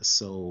it.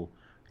 So,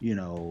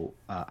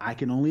 I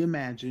can only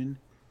imagine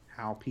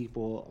how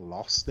people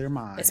lost their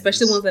minds.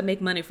 Especially ones that make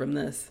money from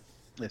this.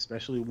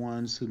 Especially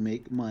ones who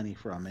make money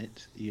from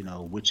it,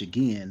 which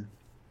again,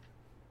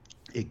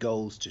 it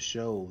goes to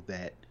show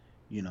that,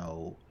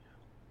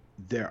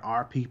 there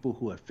are people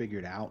who have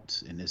figured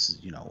out, and this is,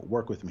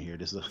 work with me here.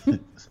 This is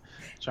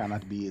try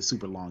not to be a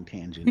super long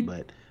tangent,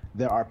 but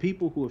there are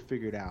people who have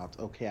figured out,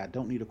 okay, I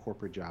don't need a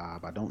corporate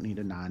job. I don't need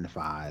a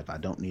 9-to-5. I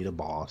don't need a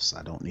boss.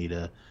 I don't need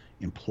a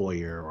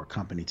employer or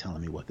company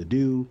telling me what to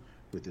do.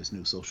 With this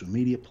new social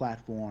media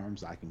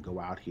platforms, I can go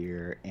out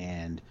here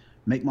and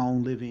make my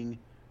own living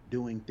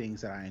doing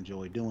things that I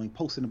enjoy doing,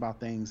 posting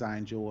about things I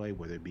enjoy,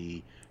 whether it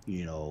be,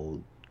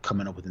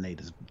 coming up with the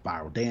latest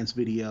viral dance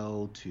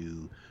video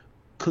to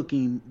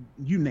cooking,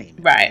 you name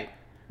it. Right.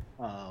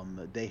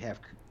 They have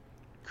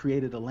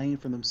created a lane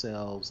for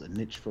themselves, a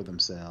niche for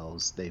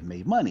themselves. They've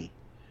made money.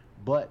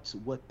 But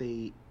what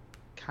they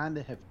kind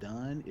of have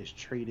done is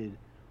traded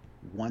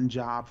one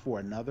job for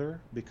another,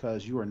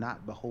 because you are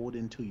not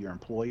beholden to your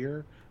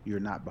employer. You're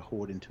not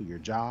beholden to your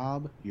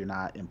job. You're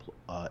not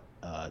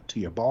to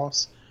your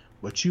boss.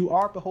 but you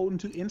are beholden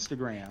to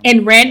Instagram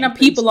and random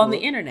people on the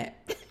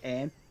internet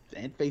and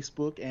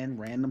Facebook and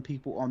random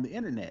people on the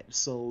internet.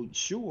 So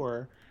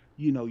sure,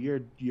 you know,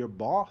 your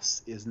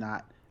boss is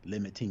not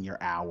limiting your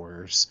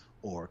hours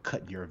or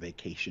cutting your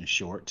vacation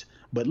short,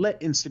 but let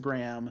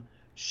Instagram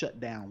shut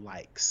down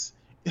likes.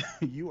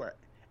 You are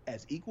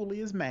as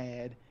equally as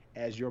mad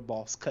as your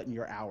boss cutting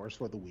your hours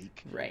for the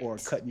week, right, or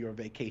cutting your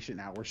vacation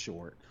hours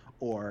short,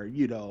 or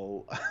you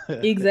know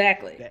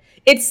exactly that,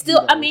 it's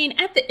still, you know, I mean,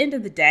 at the end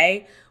of the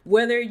day,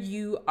 whether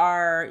you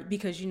are,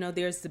 because you know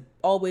there's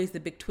always the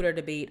big Twitter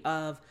debate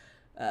of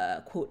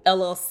quote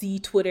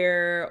LLC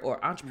Twitter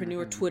or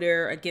entrepreneur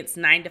Twitter against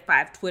 9 to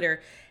 5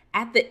 Twitter.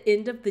 At the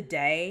end of the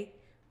day,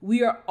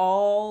 we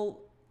all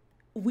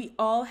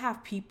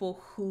have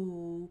people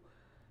who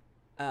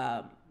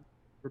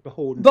we're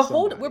beholden to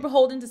somebody. We're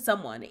beholden to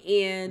someone,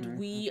 and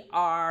we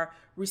are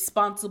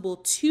responsible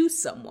to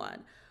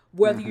someone.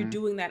 Whether you're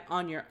doing that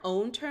on your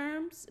own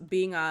terms,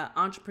 being an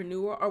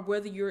entrepreneur, or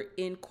whether you're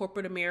in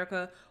corporate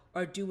America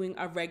or doing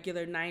a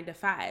regular 9 to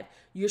 5,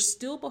 you're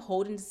still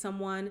beholden to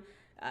someone.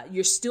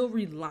 You're still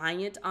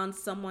reliant on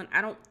someone.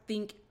 I don't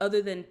think,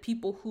 other than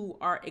people who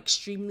are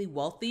extremely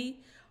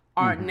wealthy,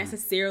 are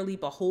necessarily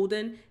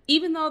beholden,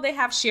 even though they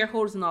have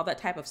shareholders and all that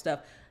type of stuff.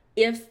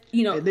 If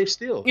you know, and they're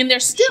still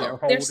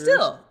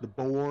the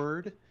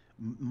board,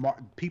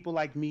 people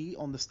like me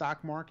on the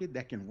stock market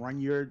that can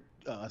run your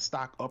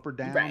stock up or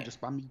down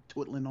just by me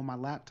twiddling on my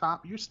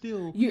laptop. You're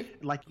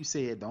like you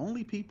said, the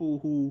only people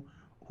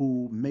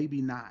who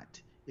maybe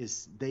not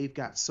is they've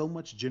got so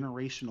much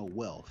generational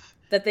wealth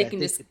that they can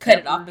just cut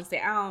it off and say,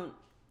 I don't,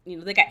 you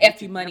know, they got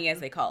FU money, as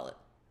they call it.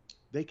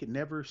 They could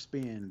never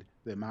spend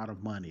the amount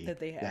of money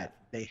that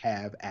they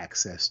have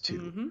access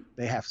to.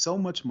 They have so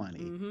much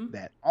money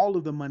that all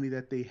of the money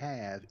that they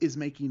have is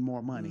making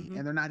more money,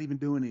 and they're not even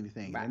doing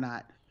anything. They're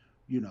not,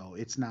 you know,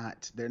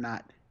 they're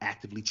not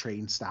actively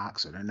trading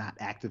stocks, or they're not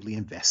actively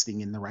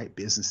investing in the right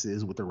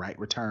businesses with the right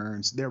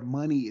returns. Their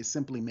money is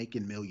simply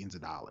making millions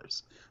of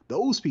dollars.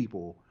 Those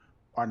people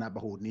are not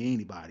beholden to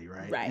anybody,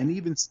 right? And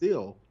even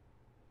still,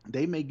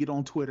 they may get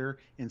on Twitter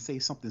and say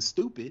something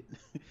stupid,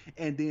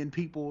 and then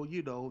people,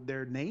 you know,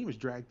 their name is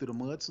dragged through the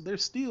mud. So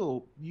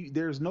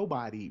there's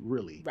nobody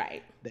really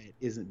that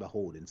isn't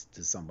beholden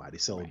to somebody.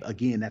 So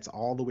again, that's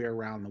all the way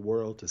around the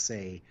world to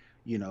say,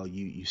 you know,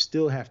 you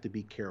still have to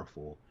be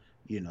careful,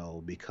 you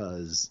know,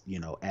 because, you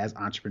know, as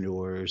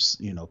entrepreneurs,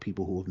 you know,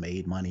 people who have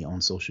made money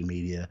on social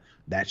media,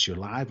 that's your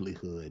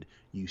livelihood.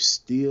 You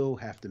still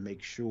have to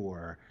make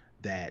sure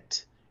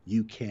that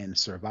you can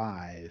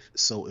survive.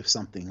 So if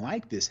something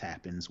like this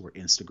happens, where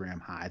Instagram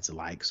hides the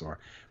likes, or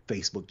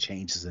Facebook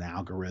changes an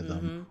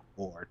algorithm,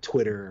 or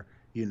Twitter,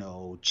 you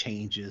know,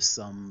 changes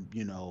some,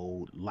 you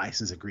know,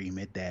 license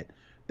agreement that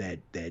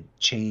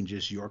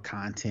changes your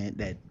content,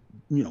 that,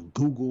 you know,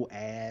 Google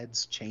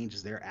Ads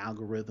changes their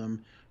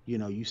algorithm, you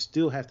know, you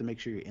still have to make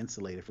sure you're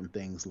insulated from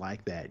things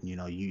like that. You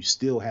know, you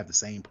still have the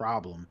same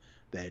problem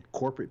that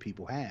corporate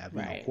people have.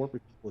 You know,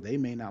 corporate people, they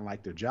may not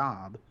like their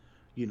job,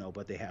 you know,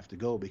 but they have to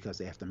go because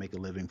they have to make a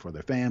living for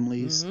their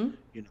families.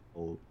 You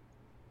know,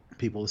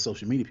 people on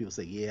social media, people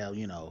say, yeah,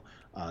 you know,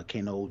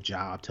 can't no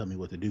job tell me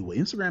what to do. Well,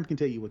 Instagram can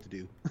tell you what to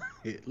do.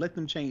 Let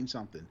them change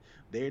something.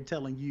 They're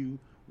telling you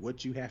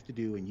what you have to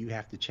do, and you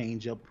have to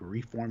change up,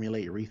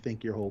 reformulate,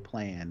 rethink your whole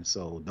plan.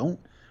 So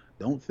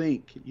don't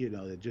think, you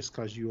know, that just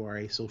because you are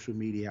a social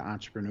media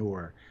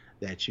entrepreneur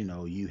that, you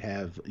know, you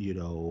have, you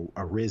know,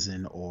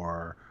 arisen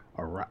or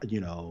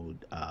you know,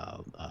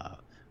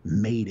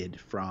 mated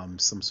from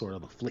some sort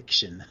of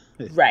affliction.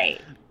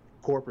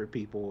 Corporate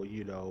people,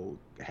 you know,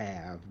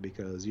 have,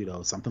 because, you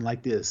know, something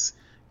like this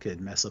could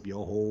mess up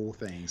your whole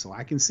thing. So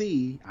I can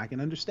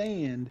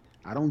understand.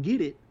 I don't get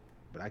it,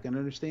 but I can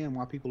understand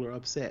why people are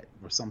upset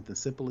for something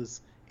simple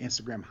as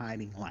Instagram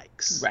hiding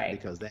likes,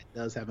 because that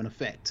does have an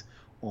effect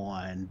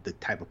on the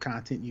type of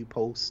content you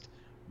post,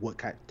 what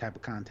type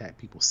of contact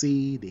people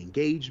see, the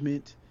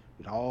engagement.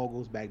 It all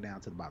goes back down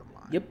to the bottom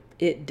line. Yep,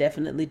 it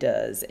definitely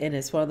does. And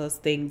it's one of those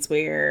things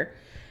where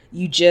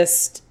you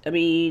just, I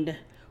mean,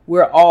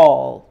 we're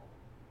all,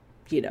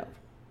 you know,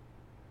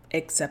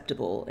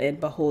 acceptable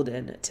and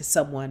beholden to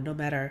someone, no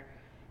matter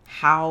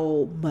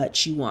how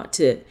much you want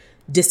to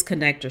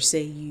disconnect or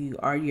say you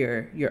are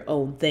your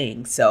own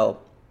thing. So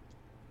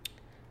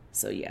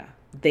yeah,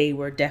 they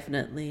were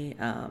definitely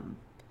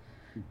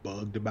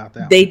bugged about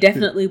that. They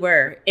definitely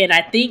were. And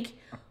I think,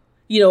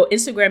 you know,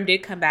 Instagram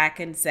did come back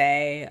and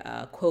say,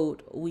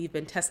 quote, "We've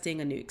been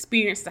testing a new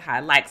experience to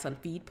hide likes on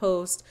feed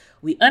posts.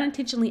 We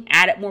unintentionally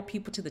added more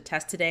people to the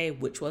test today,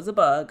 which was a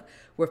bug.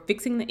 We're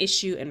fixing the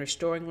issue and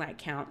restoring like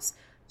counts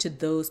to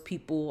those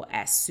people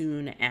as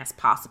soon as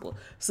possible."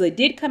 So they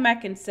did come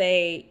back and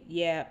say,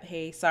 yeah,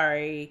 hey,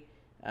 sorry,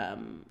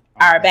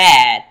 our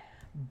bad.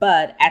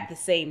 But at the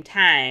same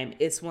time,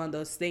 it's one of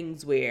those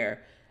things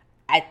where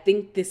I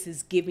think this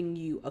is giving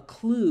you a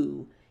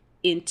clue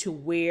into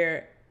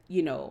where,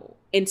 you know,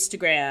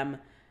 Instagram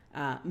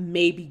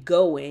may be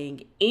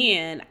going.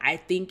 And I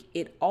think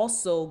it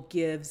also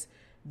gives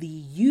the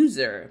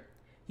user,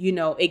 you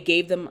know, it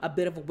gave them a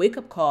bit of a wake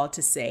up call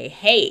to say,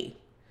 hey,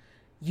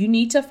 you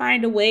need to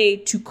find a way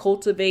to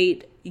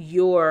cultivate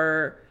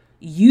your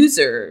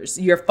users,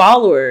 your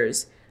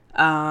followers,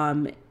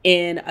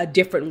 in a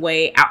different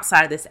way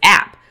outside of this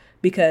app.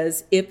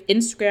 Because if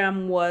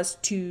Instagram was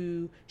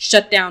to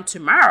shut down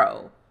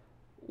tomorrow,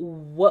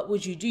 what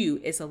would you do?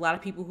 It's a lot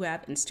of people who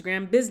have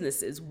Instagram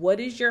businesses. What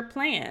is your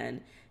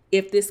plan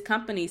if this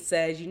company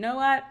says, you know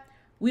what,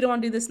 we don't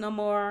want to do this no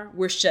more,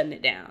 we're shutting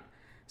it down?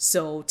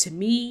 So to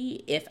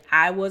me, if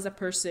I was a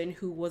person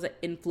who was an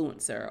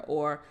influencer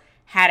or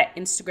had an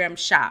Instagram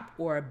shop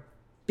or a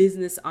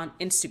business on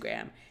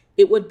Instagram,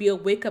 it would be a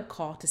wake-up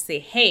call to say,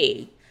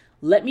 hey,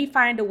 let me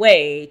find a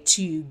way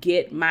to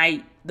get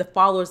the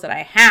followers that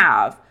I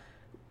have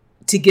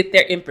to get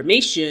their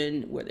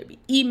information, whether it be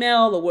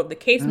email or whatever the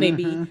case may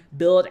be,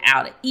 build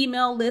out an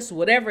email list,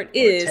 whatever it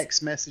is. Or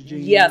text messaging.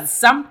 Yeah,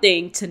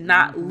 something to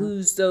not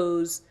lose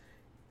those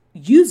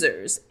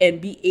users and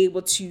be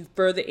able to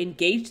further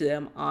engage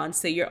them on,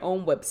 say, your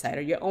own website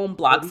or your own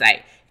blog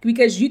site.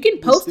 Because you can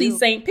post these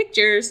same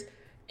pictures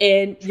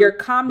and your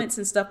comments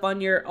and stuff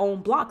on your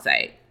own blog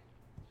site.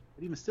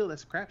 But even still,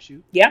 that's a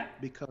crapshoot. Yeah.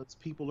 Because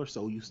people are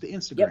so used to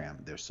Instagram.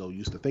 Yep. They're so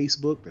used to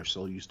Facebook. They're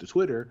so used to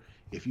Twitter.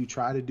 If you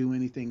try to do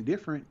anything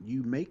different,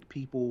 you make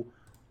people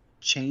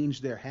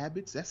change their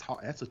habits. That's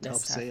hard. That's a tough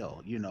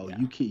sell. You know,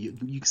 you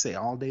can say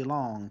all day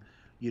long,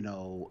 you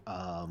know,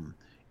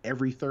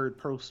 every third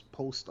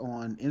post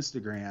on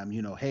Instagram,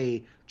 you know,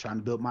 hey, trying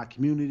to build my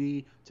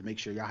community to make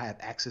sure y'all have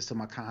access to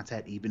my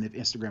content, even if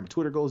Instagram and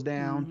Twitter goes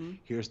down.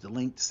 Here's the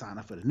link to sign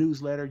up for the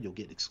newsletter. You'll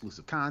get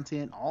exclusive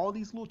content. All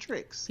these little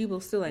tricks. People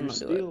still ain't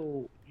gonna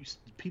do it.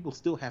 People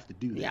still have to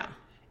do that. Yeah.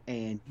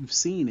 And you've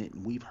seen it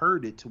and we've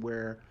heard it to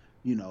where,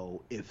 you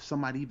know, if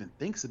somebody even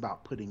thinks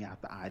about putting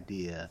out the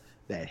idea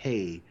that,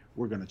 hey,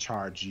 we're going to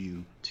charge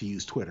you to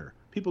use Twitter,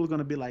 people are going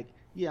to be like,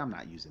 yeah, I'm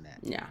not using that.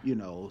 Yeah. You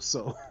know,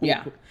 so.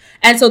 Yeah.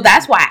 And so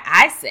that's why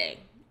I say,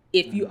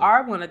 if you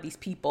are one of these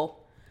people,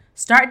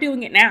 start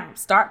doing it now.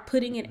 Start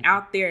putting it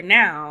out there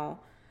now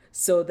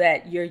so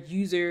that your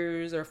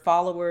users or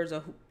followers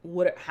or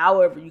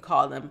however you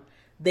call them,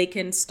 they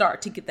can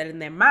start to get that in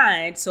their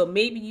mind. So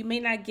maybe you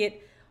may not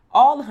get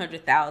all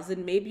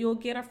 100,000. Maybe you'll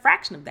get a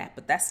fraction of that.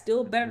 But that's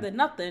still better than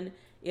nothing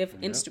if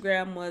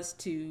Instagram was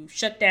to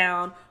shut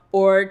down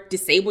or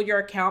disable your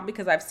account.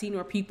 Because I've seen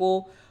where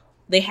people,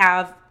 they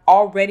have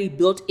already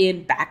built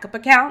in backup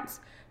accounts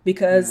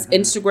because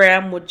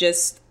Instagram would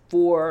just,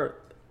 for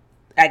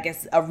I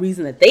guess a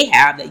reason that they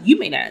have that you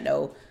may not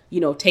know,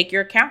 you know, take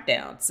your account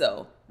down.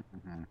 So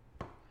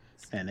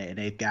and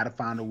they've got to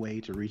find a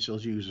way to reach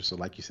those users. So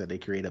like you said, they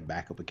create a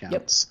backup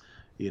accounts.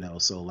 You know,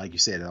 so like you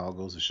said, it all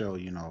goes to show,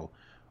 you know,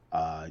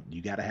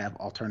 you got to have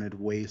alternative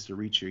ways to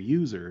reach your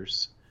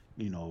users,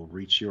 you know,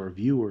 reach your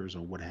viewers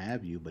or what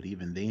have you. But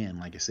even then,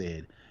 like I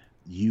said,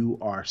 you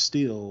are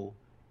still,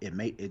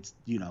 it's,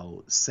 you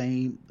know,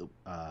 same.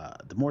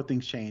 The more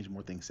things change, the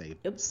more things stay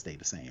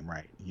the same,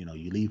 right? You know,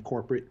 you leave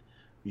corporate,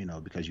 you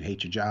know, because you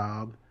hate your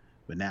job,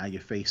 but now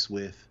you're faced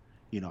with,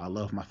 you know, I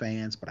love my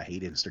fans, but I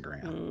hate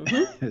Instagram.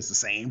 It's the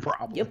same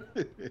problem.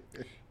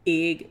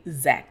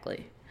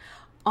 Exactly.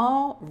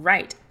 All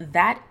right.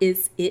 That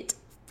is it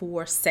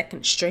for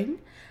Second String.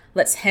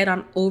 Let's head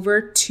on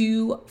over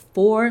to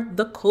For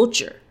the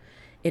Culture.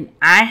 And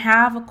I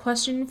have a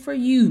question for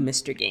you,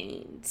 Mr.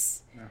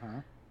 Gaines.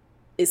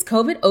 Is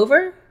COVID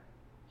over?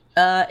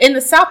 In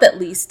the South, at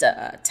least,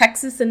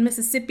 Texas and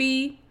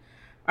Mississippi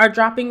are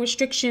dropping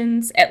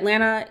restrictions.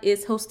 Atlanta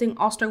is hosting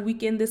All-Star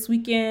Weekend this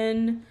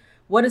weekend.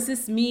 What does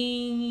this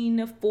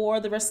mean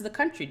for the rest of the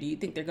country? Do you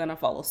think they're going to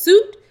follow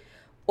suit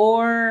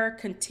or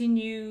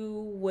continue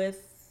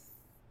with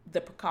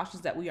the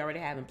precautions that we already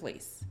have in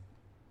place?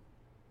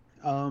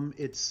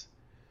 It's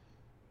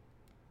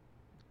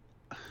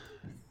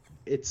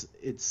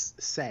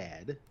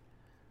sad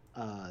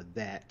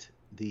that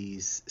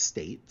these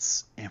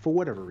states, and for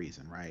whatever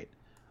reason, right?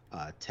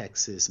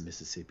 Texas,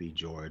 Mississippi,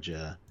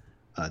 Georgia,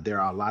 there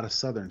are a lot of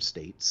southern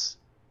states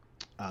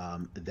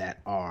that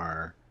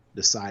are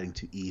deciding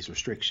to ease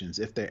restrictions,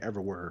 if there ever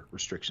were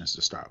restrictions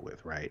to start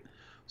with, right?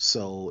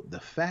 So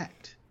the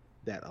fact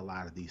that a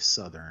lot of these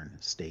southern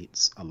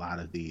states, a lot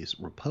of these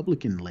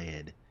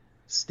Republican-led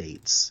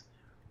states,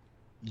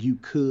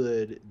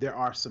 there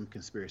are some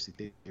conspiracy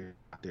theories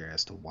out there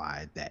as to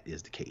why that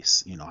is the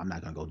case. You know, I'm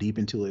not going to go deep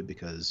into it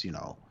because, you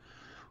know,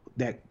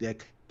 that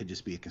could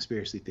just be a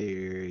conspiracy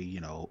theory, you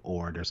know,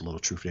 or there's a little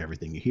truth to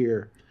everything you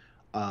hear.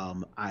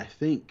 I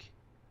think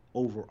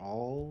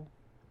overall,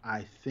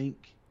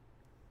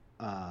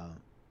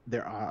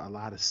 there are a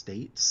lot of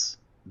states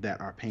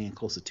that are paying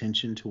close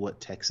attention to what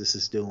Texas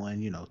is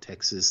doing. You know,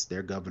 Texas,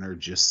 their governor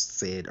just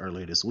said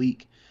earlier this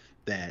week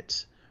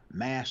that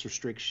mass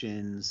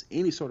restrictions,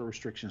 any sort of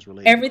restrictions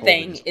related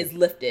everything to COVID is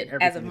lifted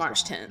as of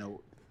March 10th. You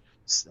know,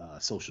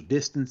 social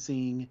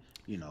distancing,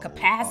 you know,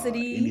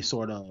 capacity, any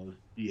sort of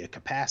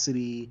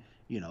capacity,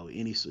 you know,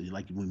 any,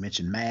 like we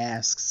mentioned,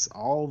 masks,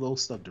 all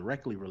those stuff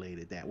directly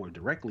related that were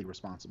directly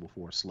responsible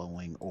for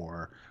slowing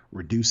or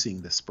reducing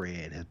the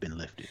spread has been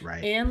lifted,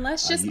 right? And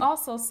let's just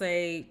also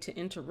say, to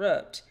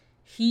interrupt,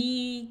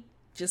 he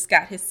just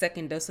got his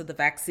second dose of the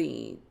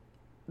vaccine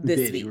this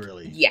Did he week.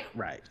 really? Yeah.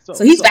 Right.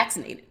 So he's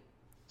vaccinated.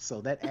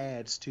 So that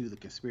adds to the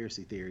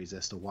conspiracy theories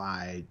as to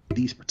why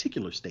these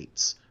particular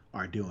states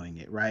are doing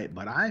it, right?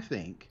 But I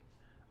think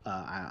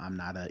I'm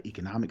not an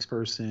economics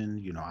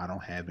person. I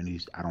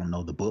don't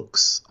know the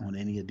books on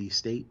any of these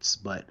states,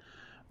 but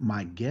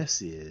my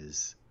guess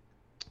is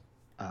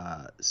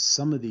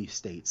some of these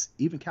states,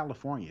 even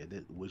California,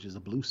 which is a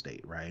blue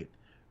state, right?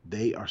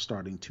 They are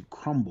starting to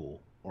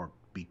crumble or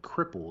be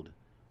crippled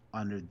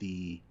under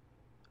the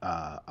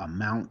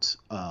amount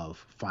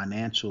of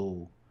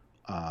financial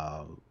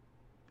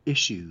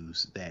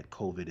issues that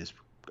COVID is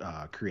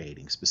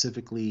creating,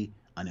 specifically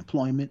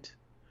unemployment.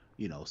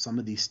 Some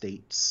of these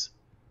states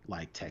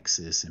like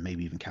Texas and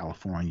maybe even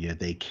California,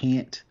 they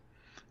can't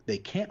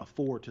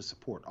afford to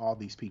support all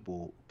these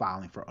people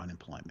filing for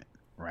unemployment,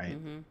 right?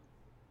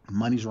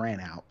 Money's ran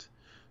out.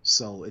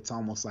 So it's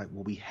almost like,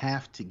 well, we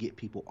have to get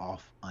people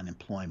off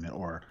unemployment,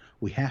 or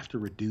we have to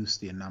reduce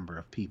the number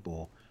of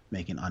people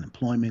making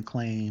unemployment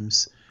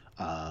claims.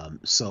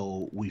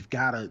 So we've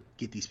got to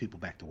get these people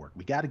back to work.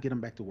 We got to get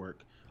them back to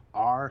work.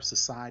 Our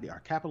society,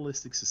 our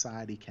capitalistic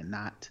society,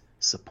 cannot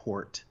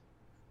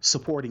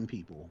supporting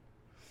people.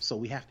 So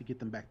we have to get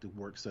them back to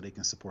work so they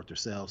can support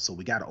themselves. So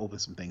we got to open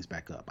some things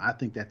back up. I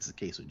think that's the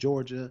case with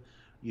Georgia.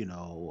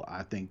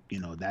 I think,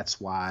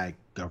 that's why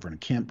Governor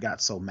Kemp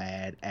got so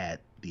mad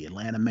at the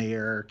Atlanta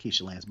mayor,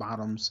 Keisha Lance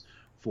Bottoms,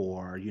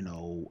 for,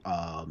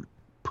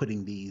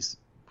 putting these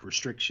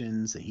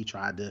restrictions, and he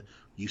tried to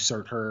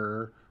usurp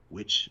her,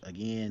 which,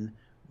 again,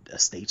 the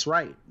state's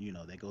right.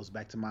 That goes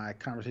back to my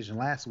conversation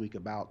last week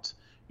about,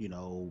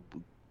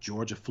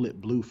 Georgia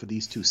flipped blue for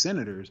these two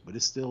senators, but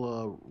it's still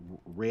a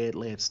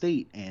red-led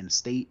state, and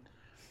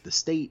the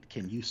state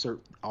can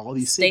usurp all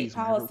these state cities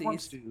policies. Whenever it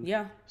wants to.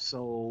 Yeah.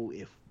 So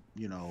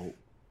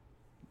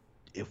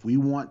if we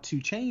want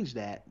to change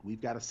that,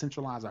 we've got to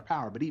centralize our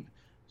power. But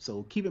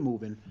so keep it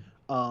moving.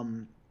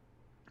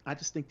 I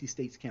just think these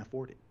states can't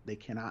afford it. They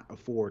cannot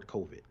afford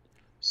COVID.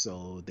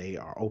 So they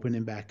are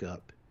opening back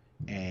up,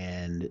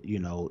 and,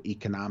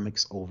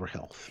 economics over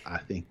health. I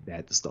think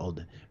that's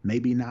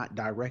maybe not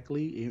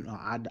directly.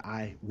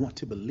 I want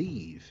to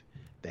believe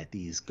that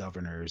these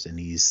governors and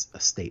these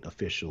state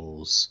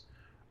officials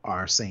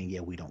are saying, yeah,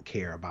 we don't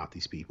care about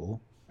these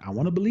people. I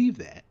want to believe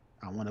that.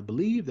 I want to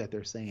believe that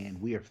they're saying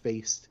we are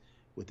faced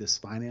with this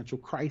financial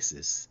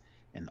crisis,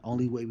 and the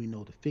only way we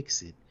know to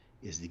fix it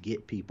is to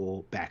get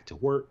people back to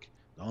work.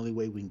 The only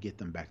way we can get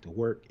them back to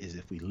work is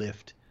if we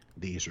lift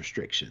these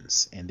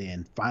restrictions. And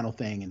then final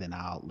thing, and then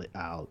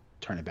I'll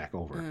turn it back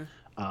over.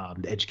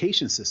 The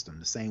education system,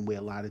 the same way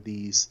a lot of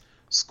these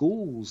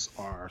schools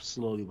are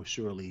slowly but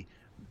surely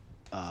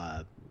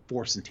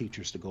forcing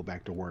teachers to go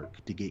back to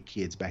work to get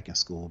kids back in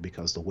school,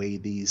 because the way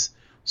these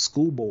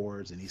school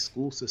boards and these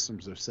school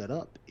systems are set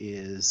up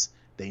is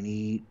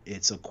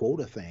it's a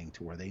quota thing,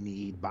 to where they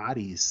need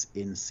bodies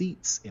in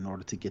seats in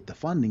order to get the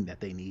funding that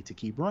they need to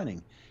keep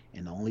running.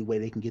 And the only way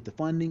they can get the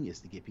funding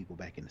is to get people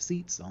back in the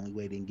seats. The only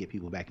way they can get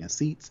people back in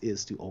seats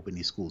is to open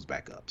these schools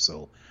back up.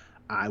 So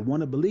I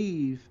want to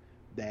believe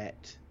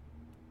that,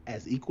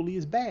 as equally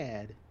as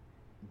bad,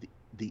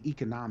 the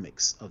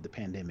economics of the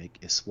pandemic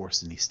is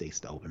forcing these states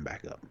to open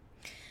back up.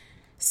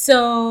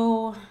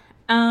 So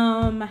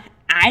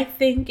I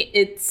think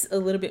it's a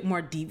little bit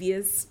more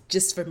devious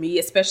just for me,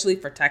 especially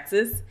for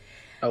Texas.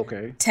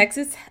 Okay.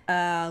 Texas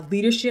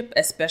leadership,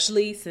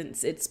 especially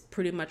since it's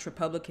pretty much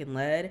Republican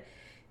led,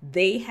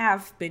 they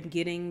have been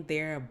getting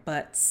their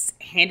butts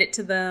handed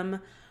to them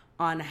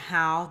on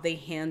how they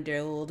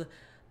handled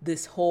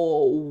this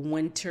whole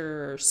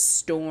winter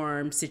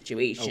storm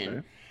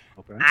situation.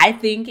 Okay. I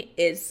think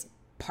it's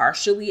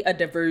partially a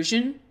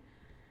diversion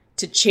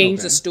to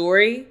change the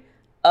story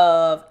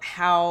of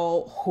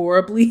how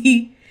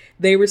horribly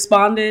they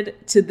responded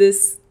to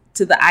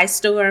the ice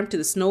storm, to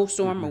the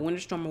snowstorm or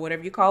winter storm or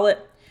whatever you call it,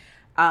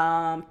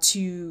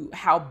 to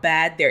how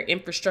bad their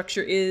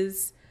infrastructure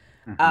is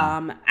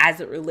as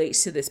it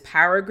relates to this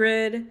power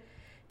grid.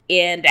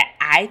 And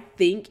I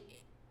think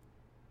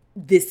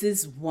this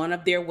is one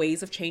of their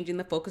ways of changing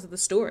the focus of the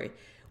story.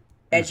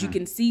 As you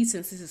can see,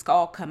 since this has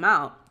all come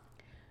out,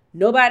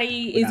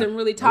 nobody isn't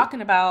really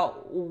talking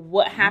about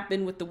what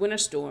happened with the winter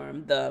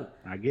storm.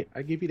 I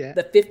give you that.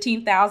 The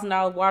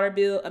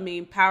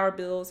 $15,000 power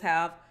bills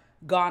have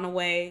gone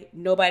away.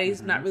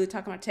 Nobody's not really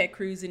talking about Ted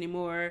Cruz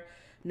anymore.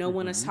 No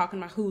one is talking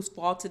about whose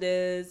fault it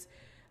is.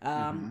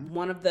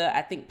 One of the,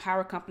 I think,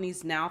 power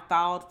companies now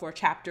filed for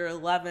Chapter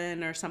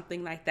 11 or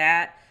something like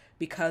that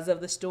because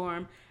of the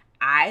storm.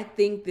 I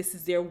think this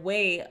is their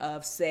way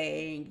of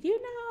saying,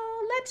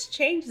 let's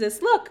change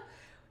this. Look,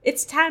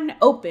 it's time to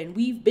open.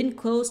 We've been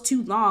closed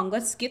too long.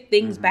 Let's get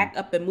things back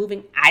up and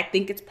moving. I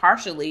think it's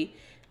partially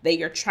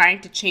they are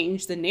trying to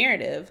change the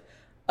narrative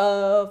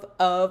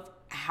of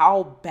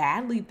how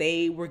badly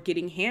they were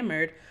getting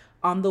hammered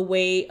on the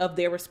way of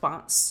their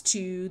response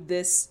to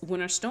this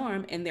winter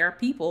storm. And there are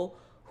people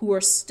who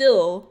are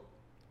still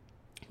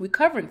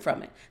recovering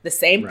from it. The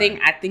same thing,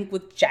 I think,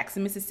 with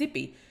Jackson,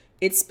 Mississippi.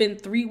 It's been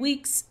 3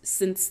 weeks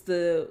since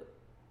the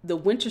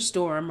winter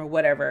storm or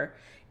whatever.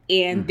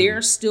 And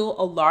there's still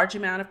a large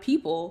amount of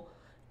people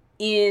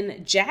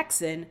in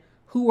Jackson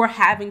who are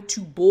having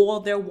to boil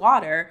their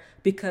water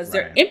because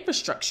their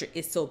infrastructure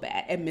is so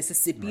bad. And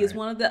Mississippi is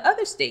one of the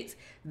other states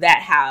that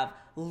have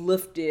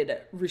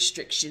lifted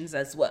restrictions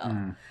as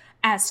well.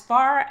 As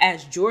far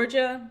as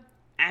Georgia,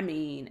 I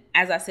mean,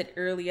 as I said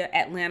earlier,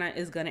 Atlanta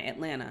is going to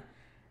Atlanta.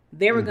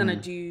 They were going to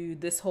do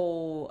this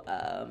whole,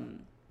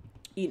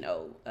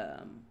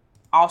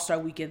 All-Star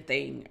Weekend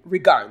thing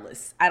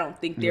regardless. I don't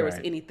think there was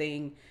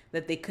anything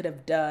that they could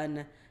have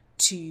done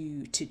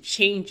to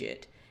change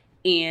it.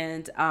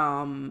 And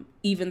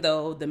even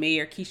though the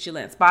mayor, Keisha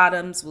Lance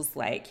Bottoms, was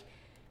like,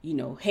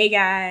 hey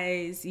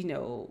guys,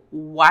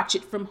 watch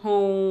it from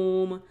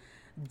home.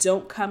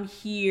 Don't come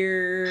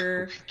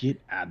here.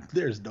 Get out.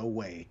 There's no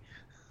way.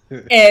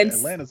 And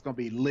Atlanta's going to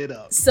be lit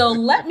up. So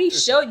let me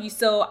show you.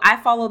 So I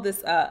follow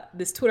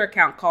this Twitter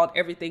account called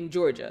Everything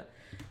Georgia.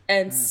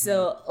 And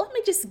so let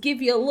me just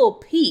give you a little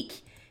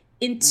peek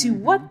into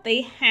what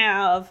they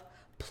have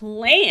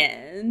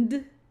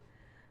planned.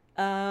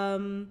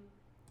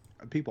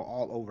 People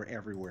all over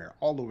everywhere,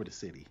 all over the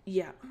city.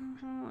 Yeah.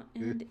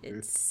 And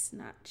it's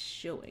not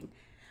showing.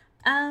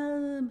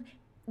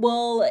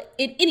 Well,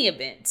 in any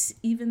event,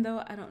 even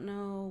though I don't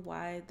know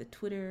why the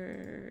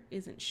Twitter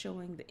isn't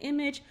showing the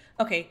image.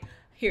 Okay,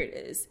 here it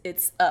is.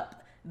 It's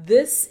up.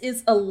 This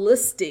is a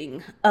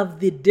listing of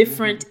the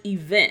different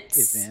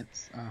events.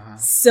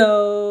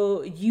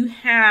 So you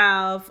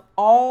have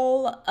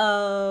all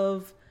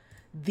of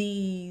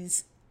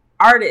these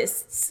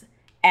artists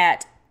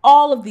at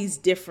all of these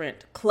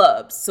different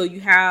clubs. So you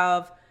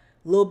have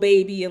Lil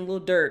Baby and Lil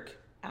Durk.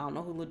 I don't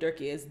know who Lil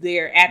Durk is.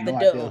 They're at the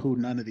Dome. No idea who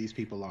none of these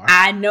people are.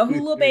 I know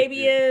who Lil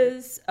Baby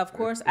is. Of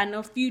course, I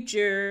know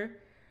Future.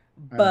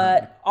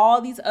 But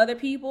all these other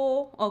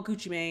people,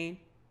 Gucci Mane,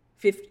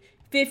 50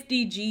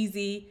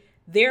 Jeezy,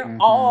 they're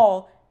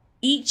all,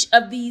 each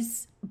of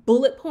these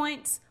bullet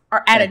points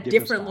are at a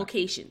different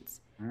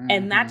locations.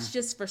 And that's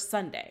just for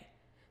Sunday.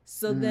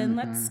 So then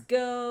let's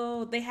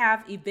go. They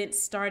have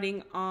events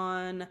starting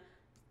on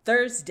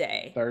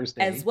Thursday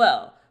as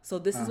well. So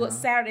this is what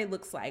Saturday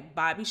looks like.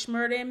 Bobby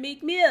Shmurda and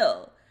Meek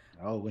Mill.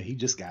 Oh, well, he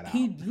just got out.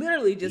 He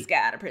literally just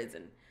got out of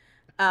prison.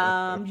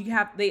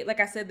 Like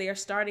I said, they are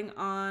starting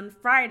on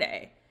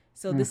Friday.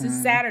 So this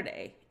is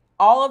Saturday.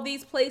 All of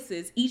these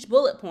places, each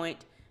bullet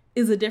point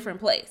is a different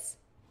place,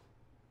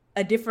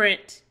 a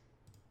different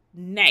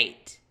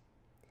night.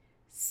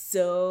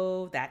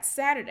 So that's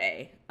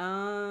Saturday.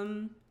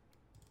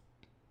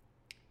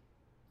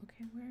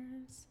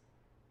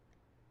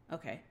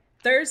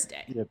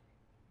 Thursday. Yep.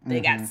 They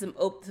got some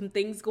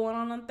things going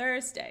on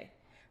Thursday.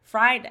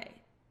 Friday,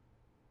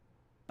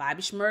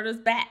 Bobby Shmurda's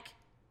back,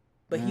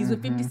 but he's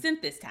with 50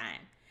 Cent this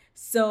time.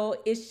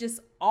 So it's just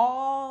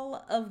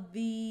all of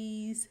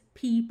these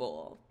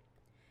people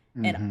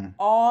and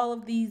all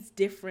of these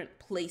different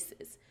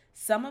places.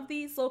 Some of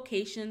these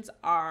locations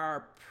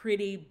are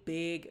pretty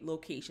big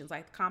locations,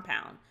 like the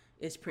Compound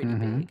is pretty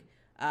big.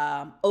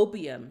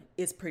 Opium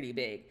is pretty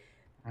big.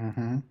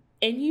 And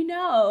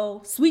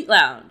Sweet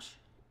Lounge.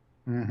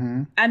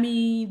 I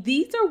mean,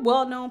 these are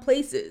well-known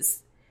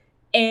places,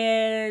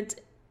 and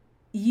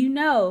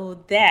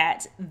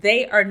that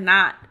they are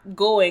not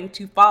going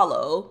to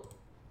follow.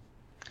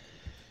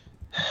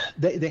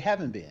 They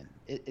haven't been.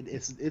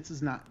 This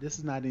is not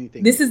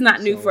anything. This is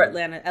not new for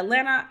Atlanta.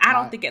 I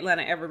don't think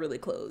Atlanta ever really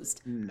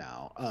closed.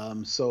 No.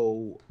 On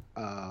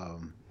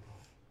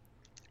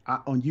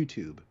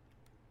YouTube,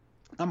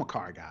 I'm a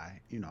car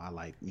guy. I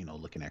like,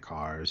 looking at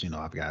cars.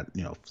 I've got,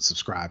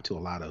 subscribed to a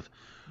lot of,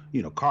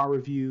 car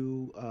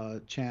review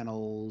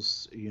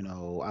channels.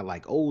 I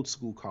like old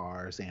school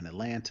cars, and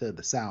Atlanta,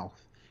 the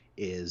South,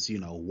 is,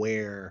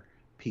 where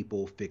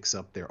people fix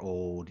up their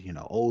old,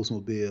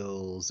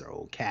 Oldsmobiles, their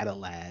old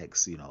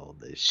Cadillacs, the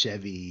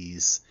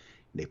Chevys.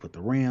 They put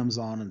the rims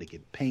on them, they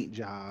get paint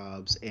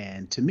jobs.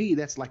 And to me,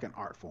 that's like an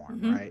art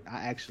form, right?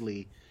 I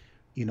actually,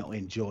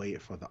 enjoy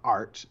it for the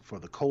art, for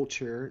the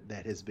culture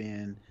that has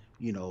been,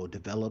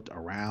 developed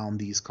around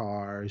these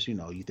cars.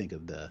 You think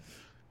of the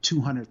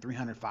 $200,000,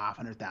 $300,000,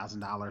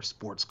 $500,000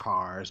 sports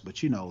cars,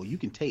 but you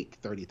can take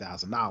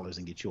 $30,000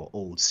 and get you an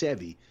old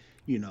Chevy,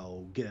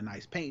 get a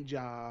nice paint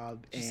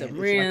job and some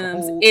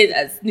rims,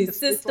 a new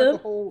system.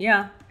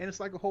 And it's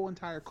like a whole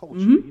entire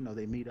culture.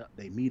 They meet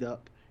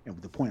up,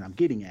 and the point I'm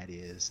getting at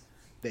is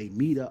they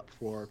meet up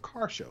for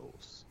car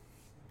shows.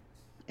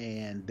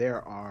 And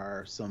there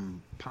are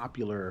some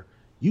popular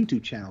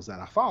YouTube channels that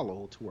I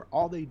follow to where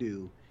all they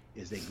do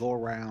is they go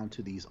around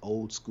to these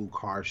old school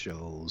car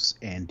shows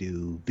and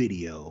do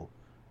video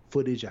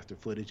footage after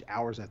footage,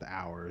 hours after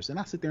hours, and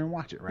I sit there and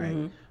watch it,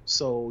 right?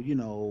 So,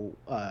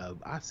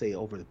 I say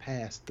over the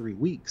past 3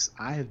 weeks,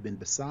 I have been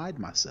beside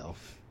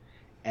myself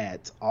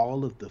at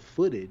all of the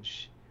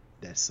footage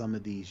that some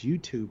of these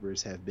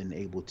YouTubers have been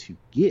able to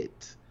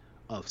get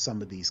of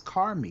some of these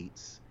car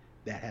meets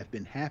that have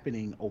been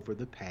happening over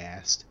the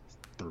past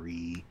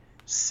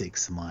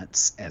 3-6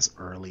 months, as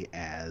late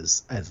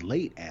as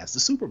the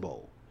Super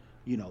Bowl.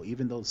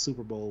 Even though the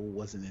Super Bowl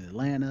wasn't in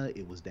Atlanta,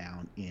 it was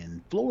down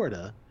in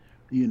Florida.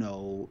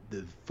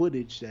 the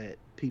footage that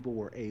people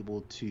were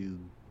able to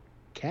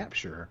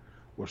capture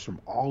was from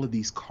all of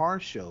these car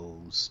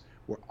shows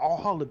where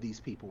all of these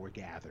people were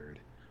gathered,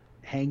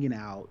 hanging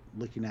out,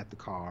 looking at the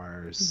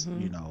cars,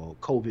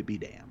 COVID be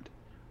damned,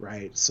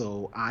 right?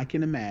 So I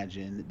can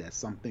imagine that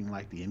something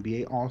like the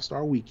NBA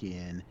All-Star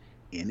Weekend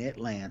in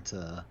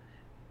Atlanta,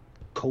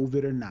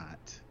 COVID or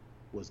not,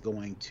 was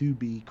going to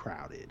be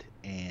crowded.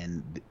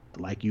 And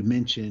like you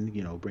mentioned,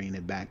 bringing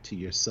it back to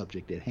your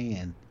subject at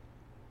hand,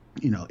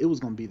 it was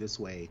going to be this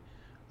way,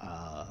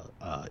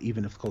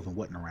 even if COVID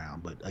wasn't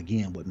around. But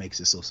again, what makes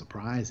it so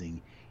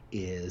surprising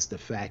is the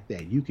fact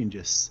that you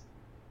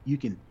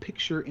can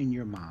picture in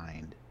your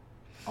mind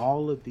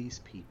all of these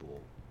people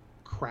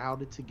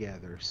crowded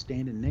together,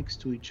 standing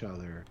next to each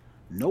other,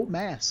 no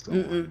masks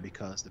on,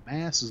 because the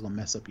mask is going to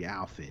mess up your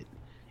outfit,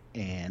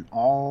 and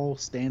all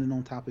standing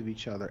on top of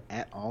each other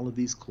at all of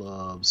these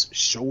clubs,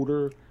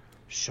 shoulder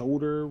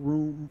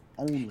room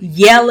only,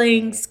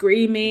 yelling,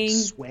 screaming,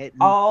 sweating,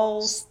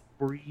 all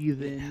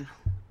breathing,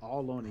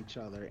 all on each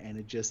other. And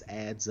it just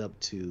adds up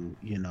to,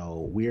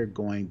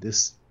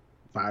 this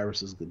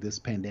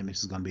pandemic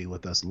is going to be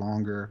with us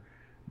longer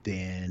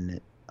than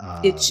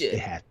it should. It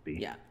had to be.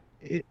 Yeah.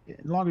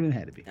 Longer than it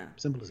had to be. Yeah.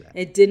 Simple as that.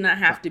 It did not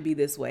have to be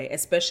this way,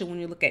 especially when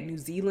you look at New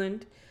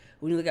Zealand,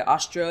 when you look at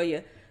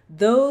Australia.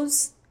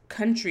 Those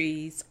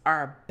countries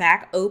are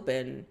back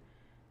open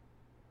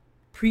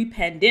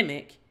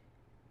pre-pandemic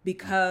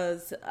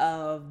because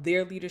of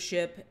their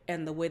leadership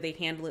and the way they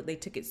handle it. They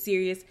took it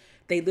serious.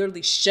 They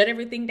literally shut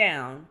everything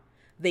down.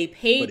 They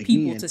paid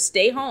people to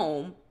stay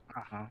home,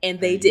 and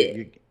they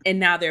did. And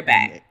now they're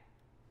back.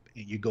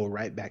 And you go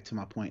right back to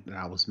my point that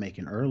I was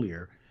making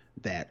earlier,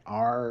 that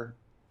our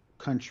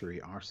country,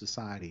 our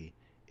society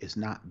is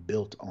not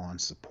built on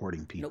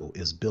supporting people. Nope.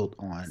 It's built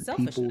on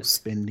people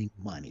spending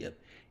money. Yep.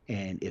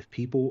 And if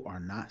people are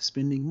not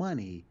spending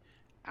money,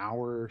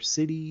 our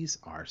cities,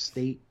 our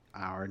state,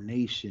 our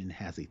nation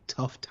has a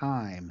tough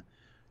time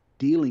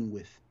dealing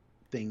with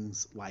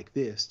things like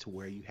this, to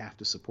where you have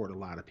to support a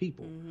lot of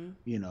people.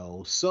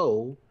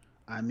 So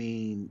I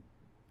mean,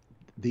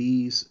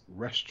 these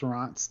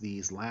restaurants,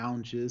 these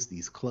lounges,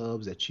 these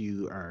clubs that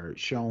you are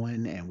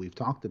showing and we've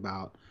talked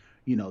about,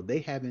 they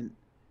haven't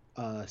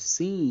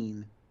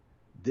seen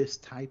this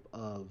type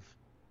of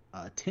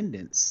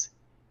attendance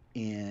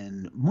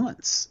in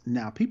months.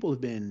 Now, people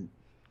have been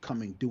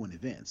doing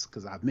events,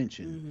 because I've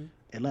mentioned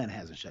Atlanta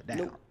hasn't shut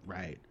down,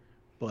 right?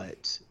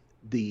 But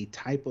the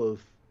type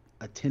of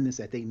attendance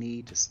that they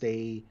need to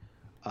stay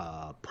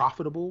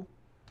profitable,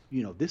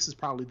 this is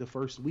probably the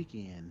first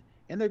weekend,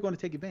 and they're going to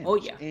take advantage. Oh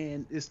yeah,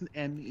 and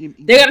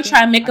they're going to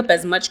try and make up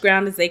as much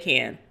ground as they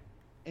can.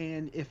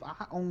 And if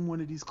I own one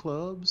of these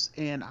clubs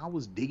and I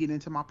was digging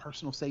into my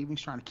personal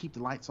savings, trying to keep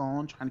the lights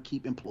on, trying to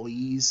keep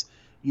employees,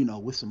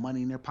 with some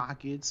money in their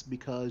pockets,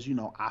 because,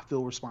 I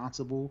feel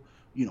responsible,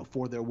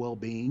 for their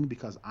well-being,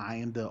 because I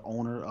am the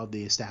owner of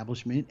the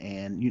establishment,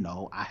 and,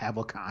 I have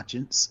a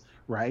conscience,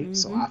 right?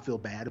 So I feel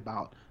bad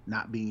about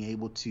not being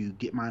able to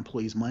get my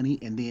employees money,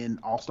 and then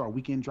All-Star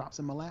Weekend drops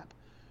in my lap.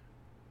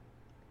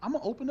 I'm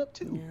gonna open up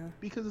too,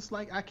 because it's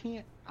like,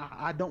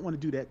 I don't want to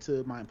do that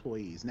to my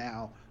employees.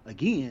 Now,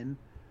 again,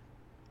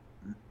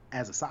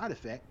 as a side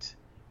effect,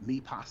 me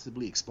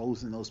possibly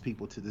exposing those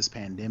people to this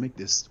pandemic,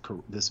 this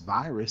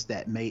virus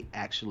that may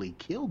actually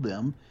kill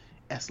them,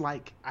 it's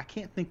like, I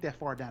can't think that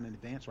far down in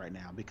advance right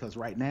now, because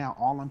right now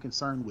all I'm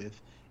concerned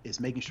with is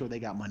making sure they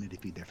got money to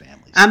feed their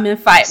families. I'm in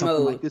fight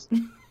mode. Like this,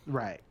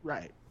 right.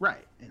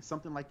 And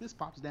something like this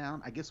pops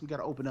down, I guess we got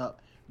to open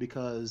up,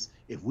 because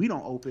if we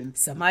don't open,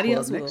 somebody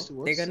else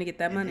will. They're going to get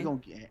that money.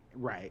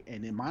 Right.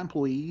 And then my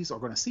employees are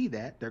going to see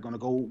that. They're going to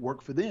go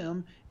work for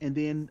them. And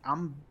then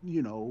I'm,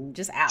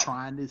 just out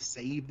trying to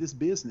save this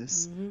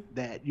business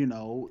that,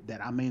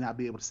 that I may not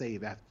be able to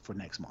save for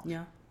next month.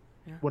 Yeah.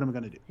 What am I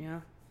going to do?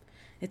 Yeah.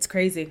 It's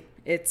crazy.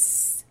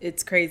 It's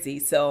crazy.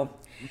 So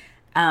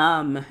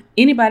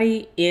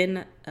anybody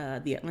in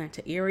the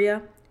Atlanta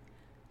area,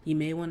 you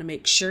may want to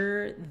make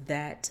sure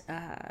that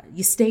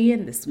you stay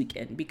in this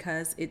weekend,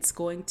 because it's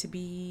going to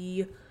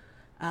be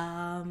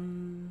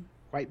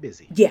quite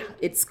busy. Yeah,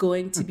 it's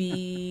going to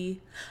be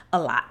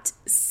a lot.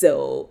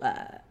 So,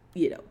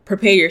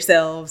 prepare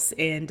yourselves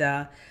and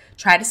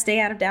try to stay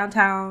out of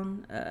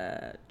downtown.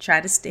 Try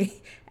to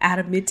stay out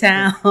of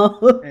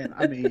Midtown. And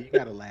I mean, you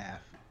got to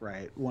laugh,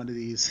 right? One of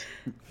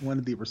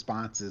the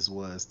responses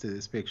was to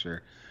this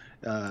picture.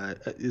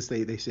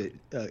 They said,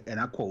 and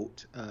I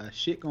quote,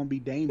 "Shit gonna be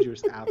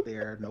dangerous out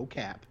there, no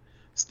cap.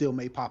 Still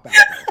may pop out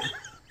though."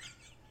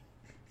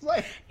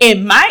 Like, it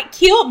might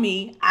kill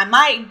me. I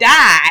might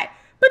die.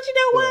 But you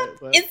know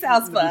what? It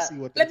sounds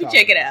fun. Let me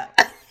check it out.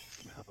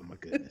 Oh my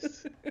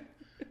goodness.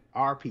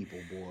 Our people,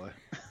 boy.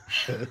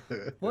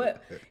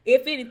 What?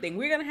 If anything,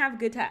 we're gonna have a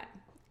good time.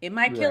 It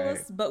might kill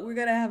us, but we're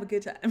gonna have a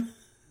good time.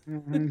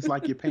 It's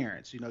like your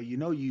parents.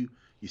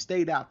 You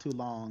stayed out too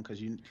long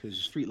because your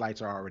street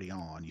lights are already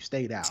on. You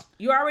stayed out.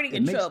 You're already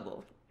in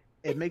trouble.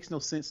 It makes no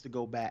sense to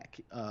go back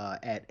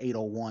at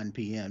 8:01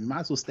 p.m. You might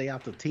as well stay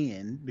out till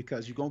 10,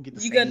 because you're gonna get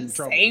the same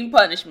trouble. Same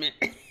punishment.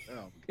 Oh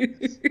my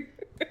goodness.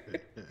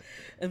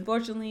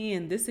 Unfortunately,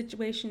 in this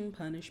situation,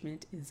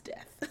 punishment is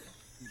death.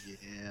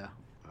 Yeah.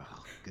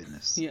 Oh,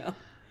 goodness. Yeah.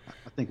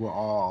 I think we're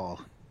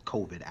all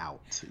COVID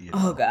out.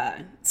 Oh,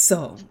 God.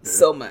 So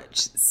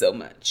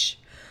much.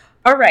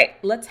 All right.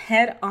 Let's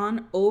head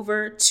on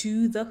over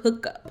to the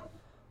hookup.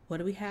 What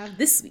do we have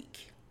this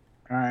week?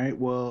 All right.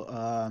 Well,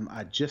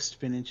 I just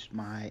finished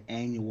my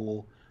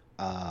annual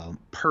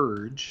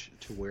purge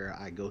to where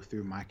I go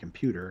through my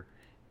computer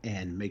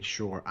and make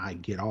sure I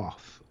get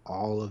off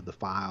all of the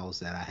files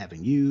that I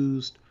haven't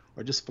used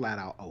or just flat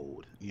out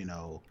old.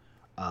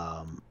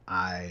 On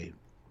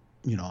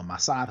my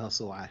side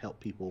hustle, I help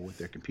people with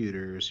their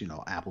computers,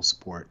 Apple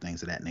support,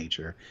 things of that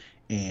nature.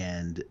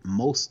 And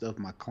most of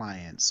my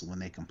clients, when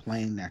they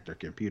complain that their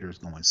computer is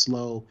going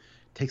slow,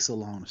 takes so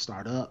long to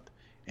start up.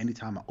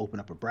 Anytime I open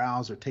up a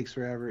browser, it takes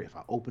forever. If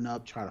I open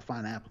up, try to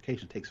find an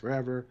application, it takes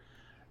forever.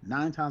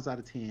 9 times out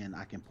of 10,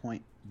 I can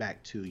point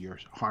back to your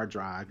hard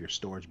drive, your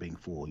storage being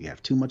full. You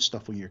have too much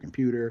stuff on your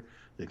computer.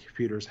 The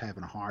computer's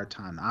having a hard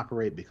time to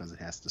operate because it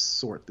has to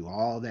sort through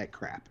all that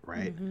crap,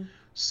 right? Mm-hmm.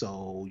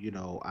 So,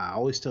 I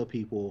always tell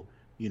people,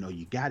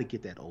 you got to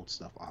get that old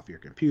stuff off your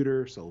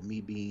computer. So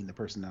me being the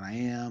person that I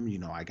am,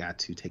 I got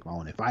to take my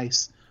own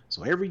advice.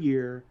 So every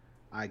year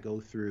I go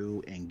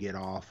through and get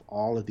off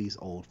all of these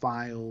old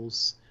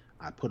files.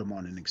 I put them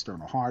on an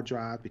external hard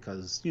drive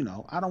because,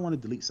 I don't want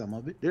to delete some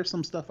of it. There's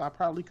some stuff I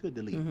probably could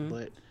delete, mm-hmm.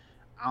 but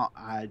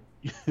I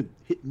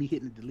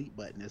hitting the delete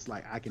button, it's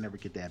like I can never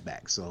get that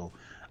back. So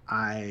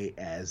I,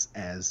 as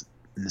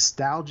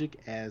nostalgic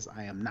as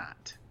I am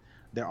not,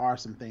 there are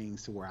some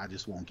things to where I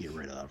just won't get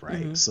rid of,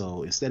 right? Mm-hmm.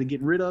 So instead of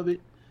getting rid of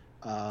it,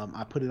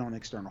 I put it on an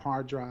external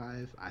hard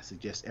drive. I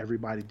suggest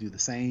everybody do the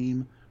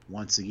same.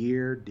 Once a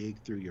year, dig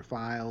through your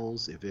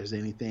files. If there's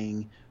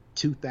anything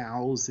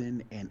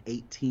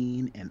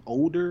 2018 and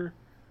older,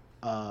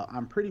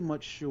 I'm pretty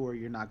much sure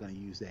you're not going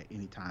to use that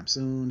anytime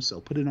soon. So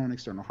put it on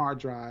external hard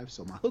drive.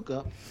 So my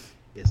hookup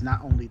is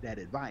not only that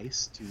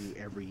advice to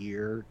every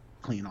year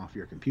clean off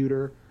your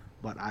computer,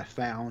 but I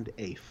found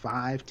a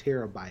 5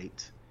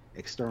 terabyte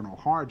external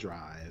hard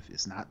drive.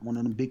 It's not one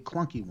of them big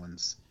clunky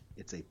ones.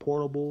 It's a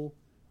portable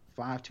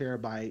 5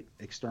 terabyte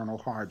external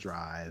hard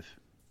drive.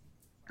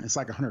 It's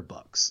like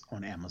 $100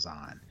 on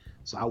Amazon.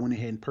 So I went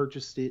ahead and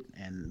purchased it.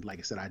 And like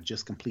I said, I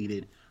just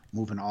completed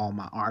moving all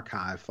my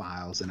archive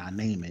files, and I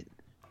name it.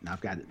 And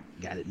I've got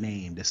it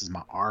named. This is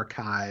my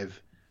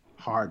archive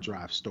hard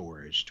drive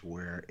storage, to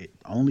where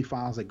only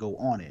files that go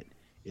on it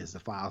is the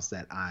files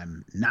that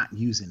I'm not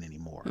using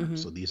anymore. Mm-hmm.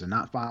 So these are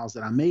not files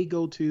that I may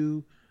go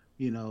to.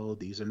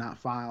 These are not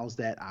files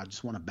that I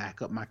just want to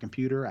back up my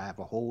computer. I have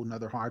a whole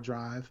nother hard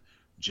drive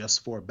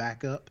just for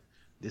backup.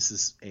 This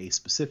is a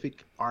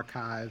specific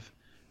archive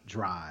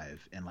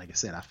drive, and like I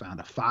said, I found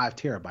a 5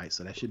 terabyte,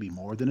 so that should be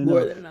more than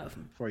enough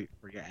for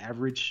your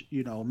average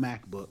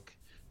MacBook,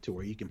 to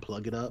where you can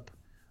plug it up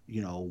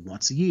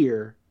once a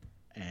year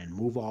and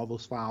move all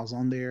those files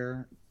on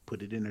there,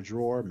 put it in a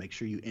drawer, make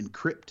sure you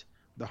encrypt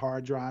the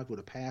hard drive with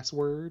a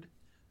password.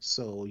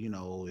 So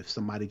if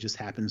somebody just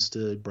happens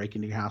to break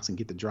into your house and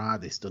get the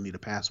drive, they still need a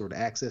password to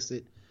access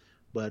it.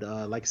 But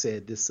like I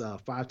said, this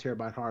 5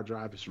 terabyte hard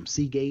drive is from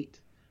Seagate.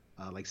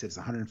 Like I said, it's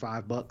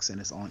 $105 and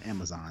it's on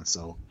Amazon.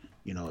 So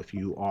if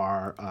you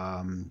are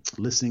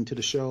listening to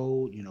the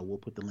show, we'll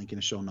put the link in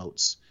the show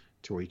notes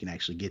to where you can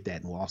actually get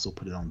that. And we'll also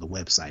put it on the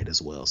website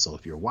as well. So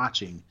if you're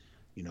watching,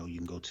 you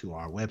can go to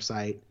our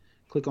website,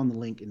 click on the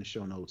link in the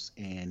show notes,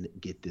 and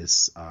get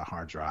this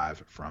hard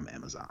drive from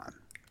Amazon.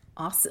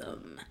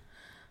 Awesome.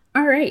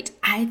 All right.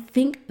 I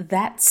think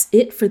that's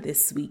it for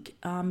this week.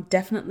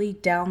 Definitely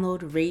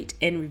download, rate,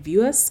 and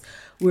review us.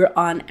 We're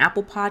on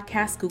Apple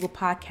Podcasts, Google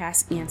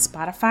Podcasts, and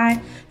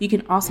Spotify. You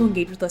can also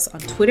engage with us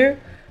on Twitter,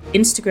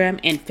 Instagram,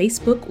 and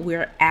Facebook.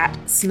 We're at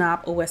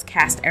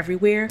SnobOScast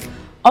everywhere.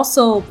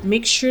 Also,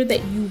 make sure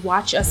that you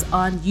watch us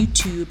on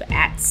YouTube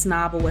at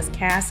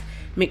SnobOScast.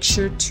 Make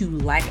sure to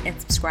like and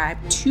subscribe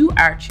to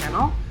our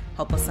channel.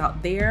 Help us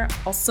out there.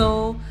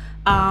 Also,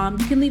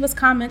 you can leave us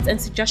comments and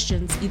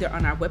suggestions either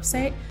on our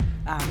website,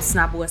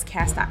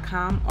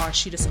 snoboscast.com, or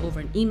shoot us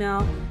over an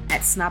email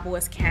at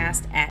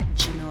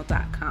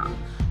snoboscast@gmail.com.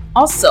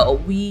 Also,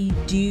 we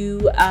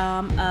do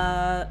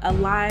a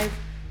live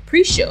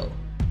pre-show.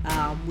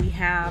 We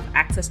have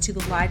access to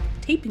the live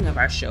taping of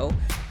our show,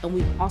 and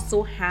we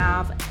also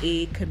have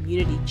a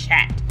community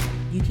chat.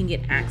 You can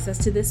get access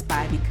to this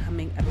by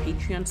becoming a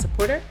Patreon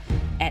supporter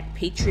at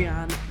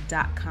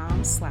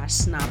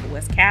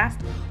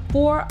patreon.com/snoboscast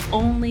for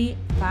only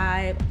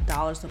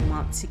 $5 a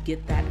month to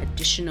get that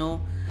additional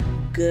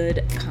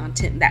good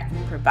content that we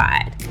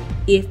provide.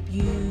 If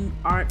you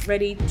aren't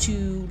ready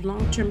to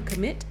long-term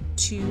commit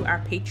to our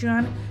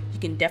Patreon, you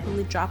can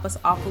definitely drop us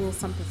off a little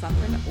something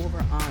over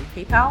on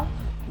PayPal.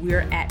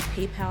 We're at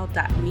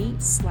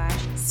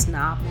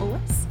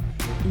paypal.me/snobos.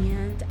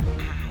 And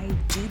I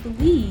do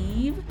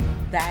believe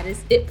that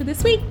is it for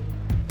this week.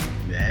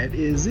 That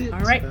is it. All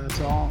right.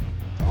 To all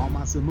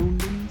my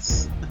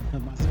Zamundans,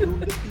 my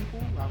Zamunda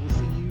people, I will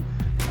see you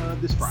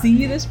this Friday. See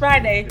you this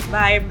Friday.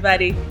 Bye,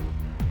 everybody.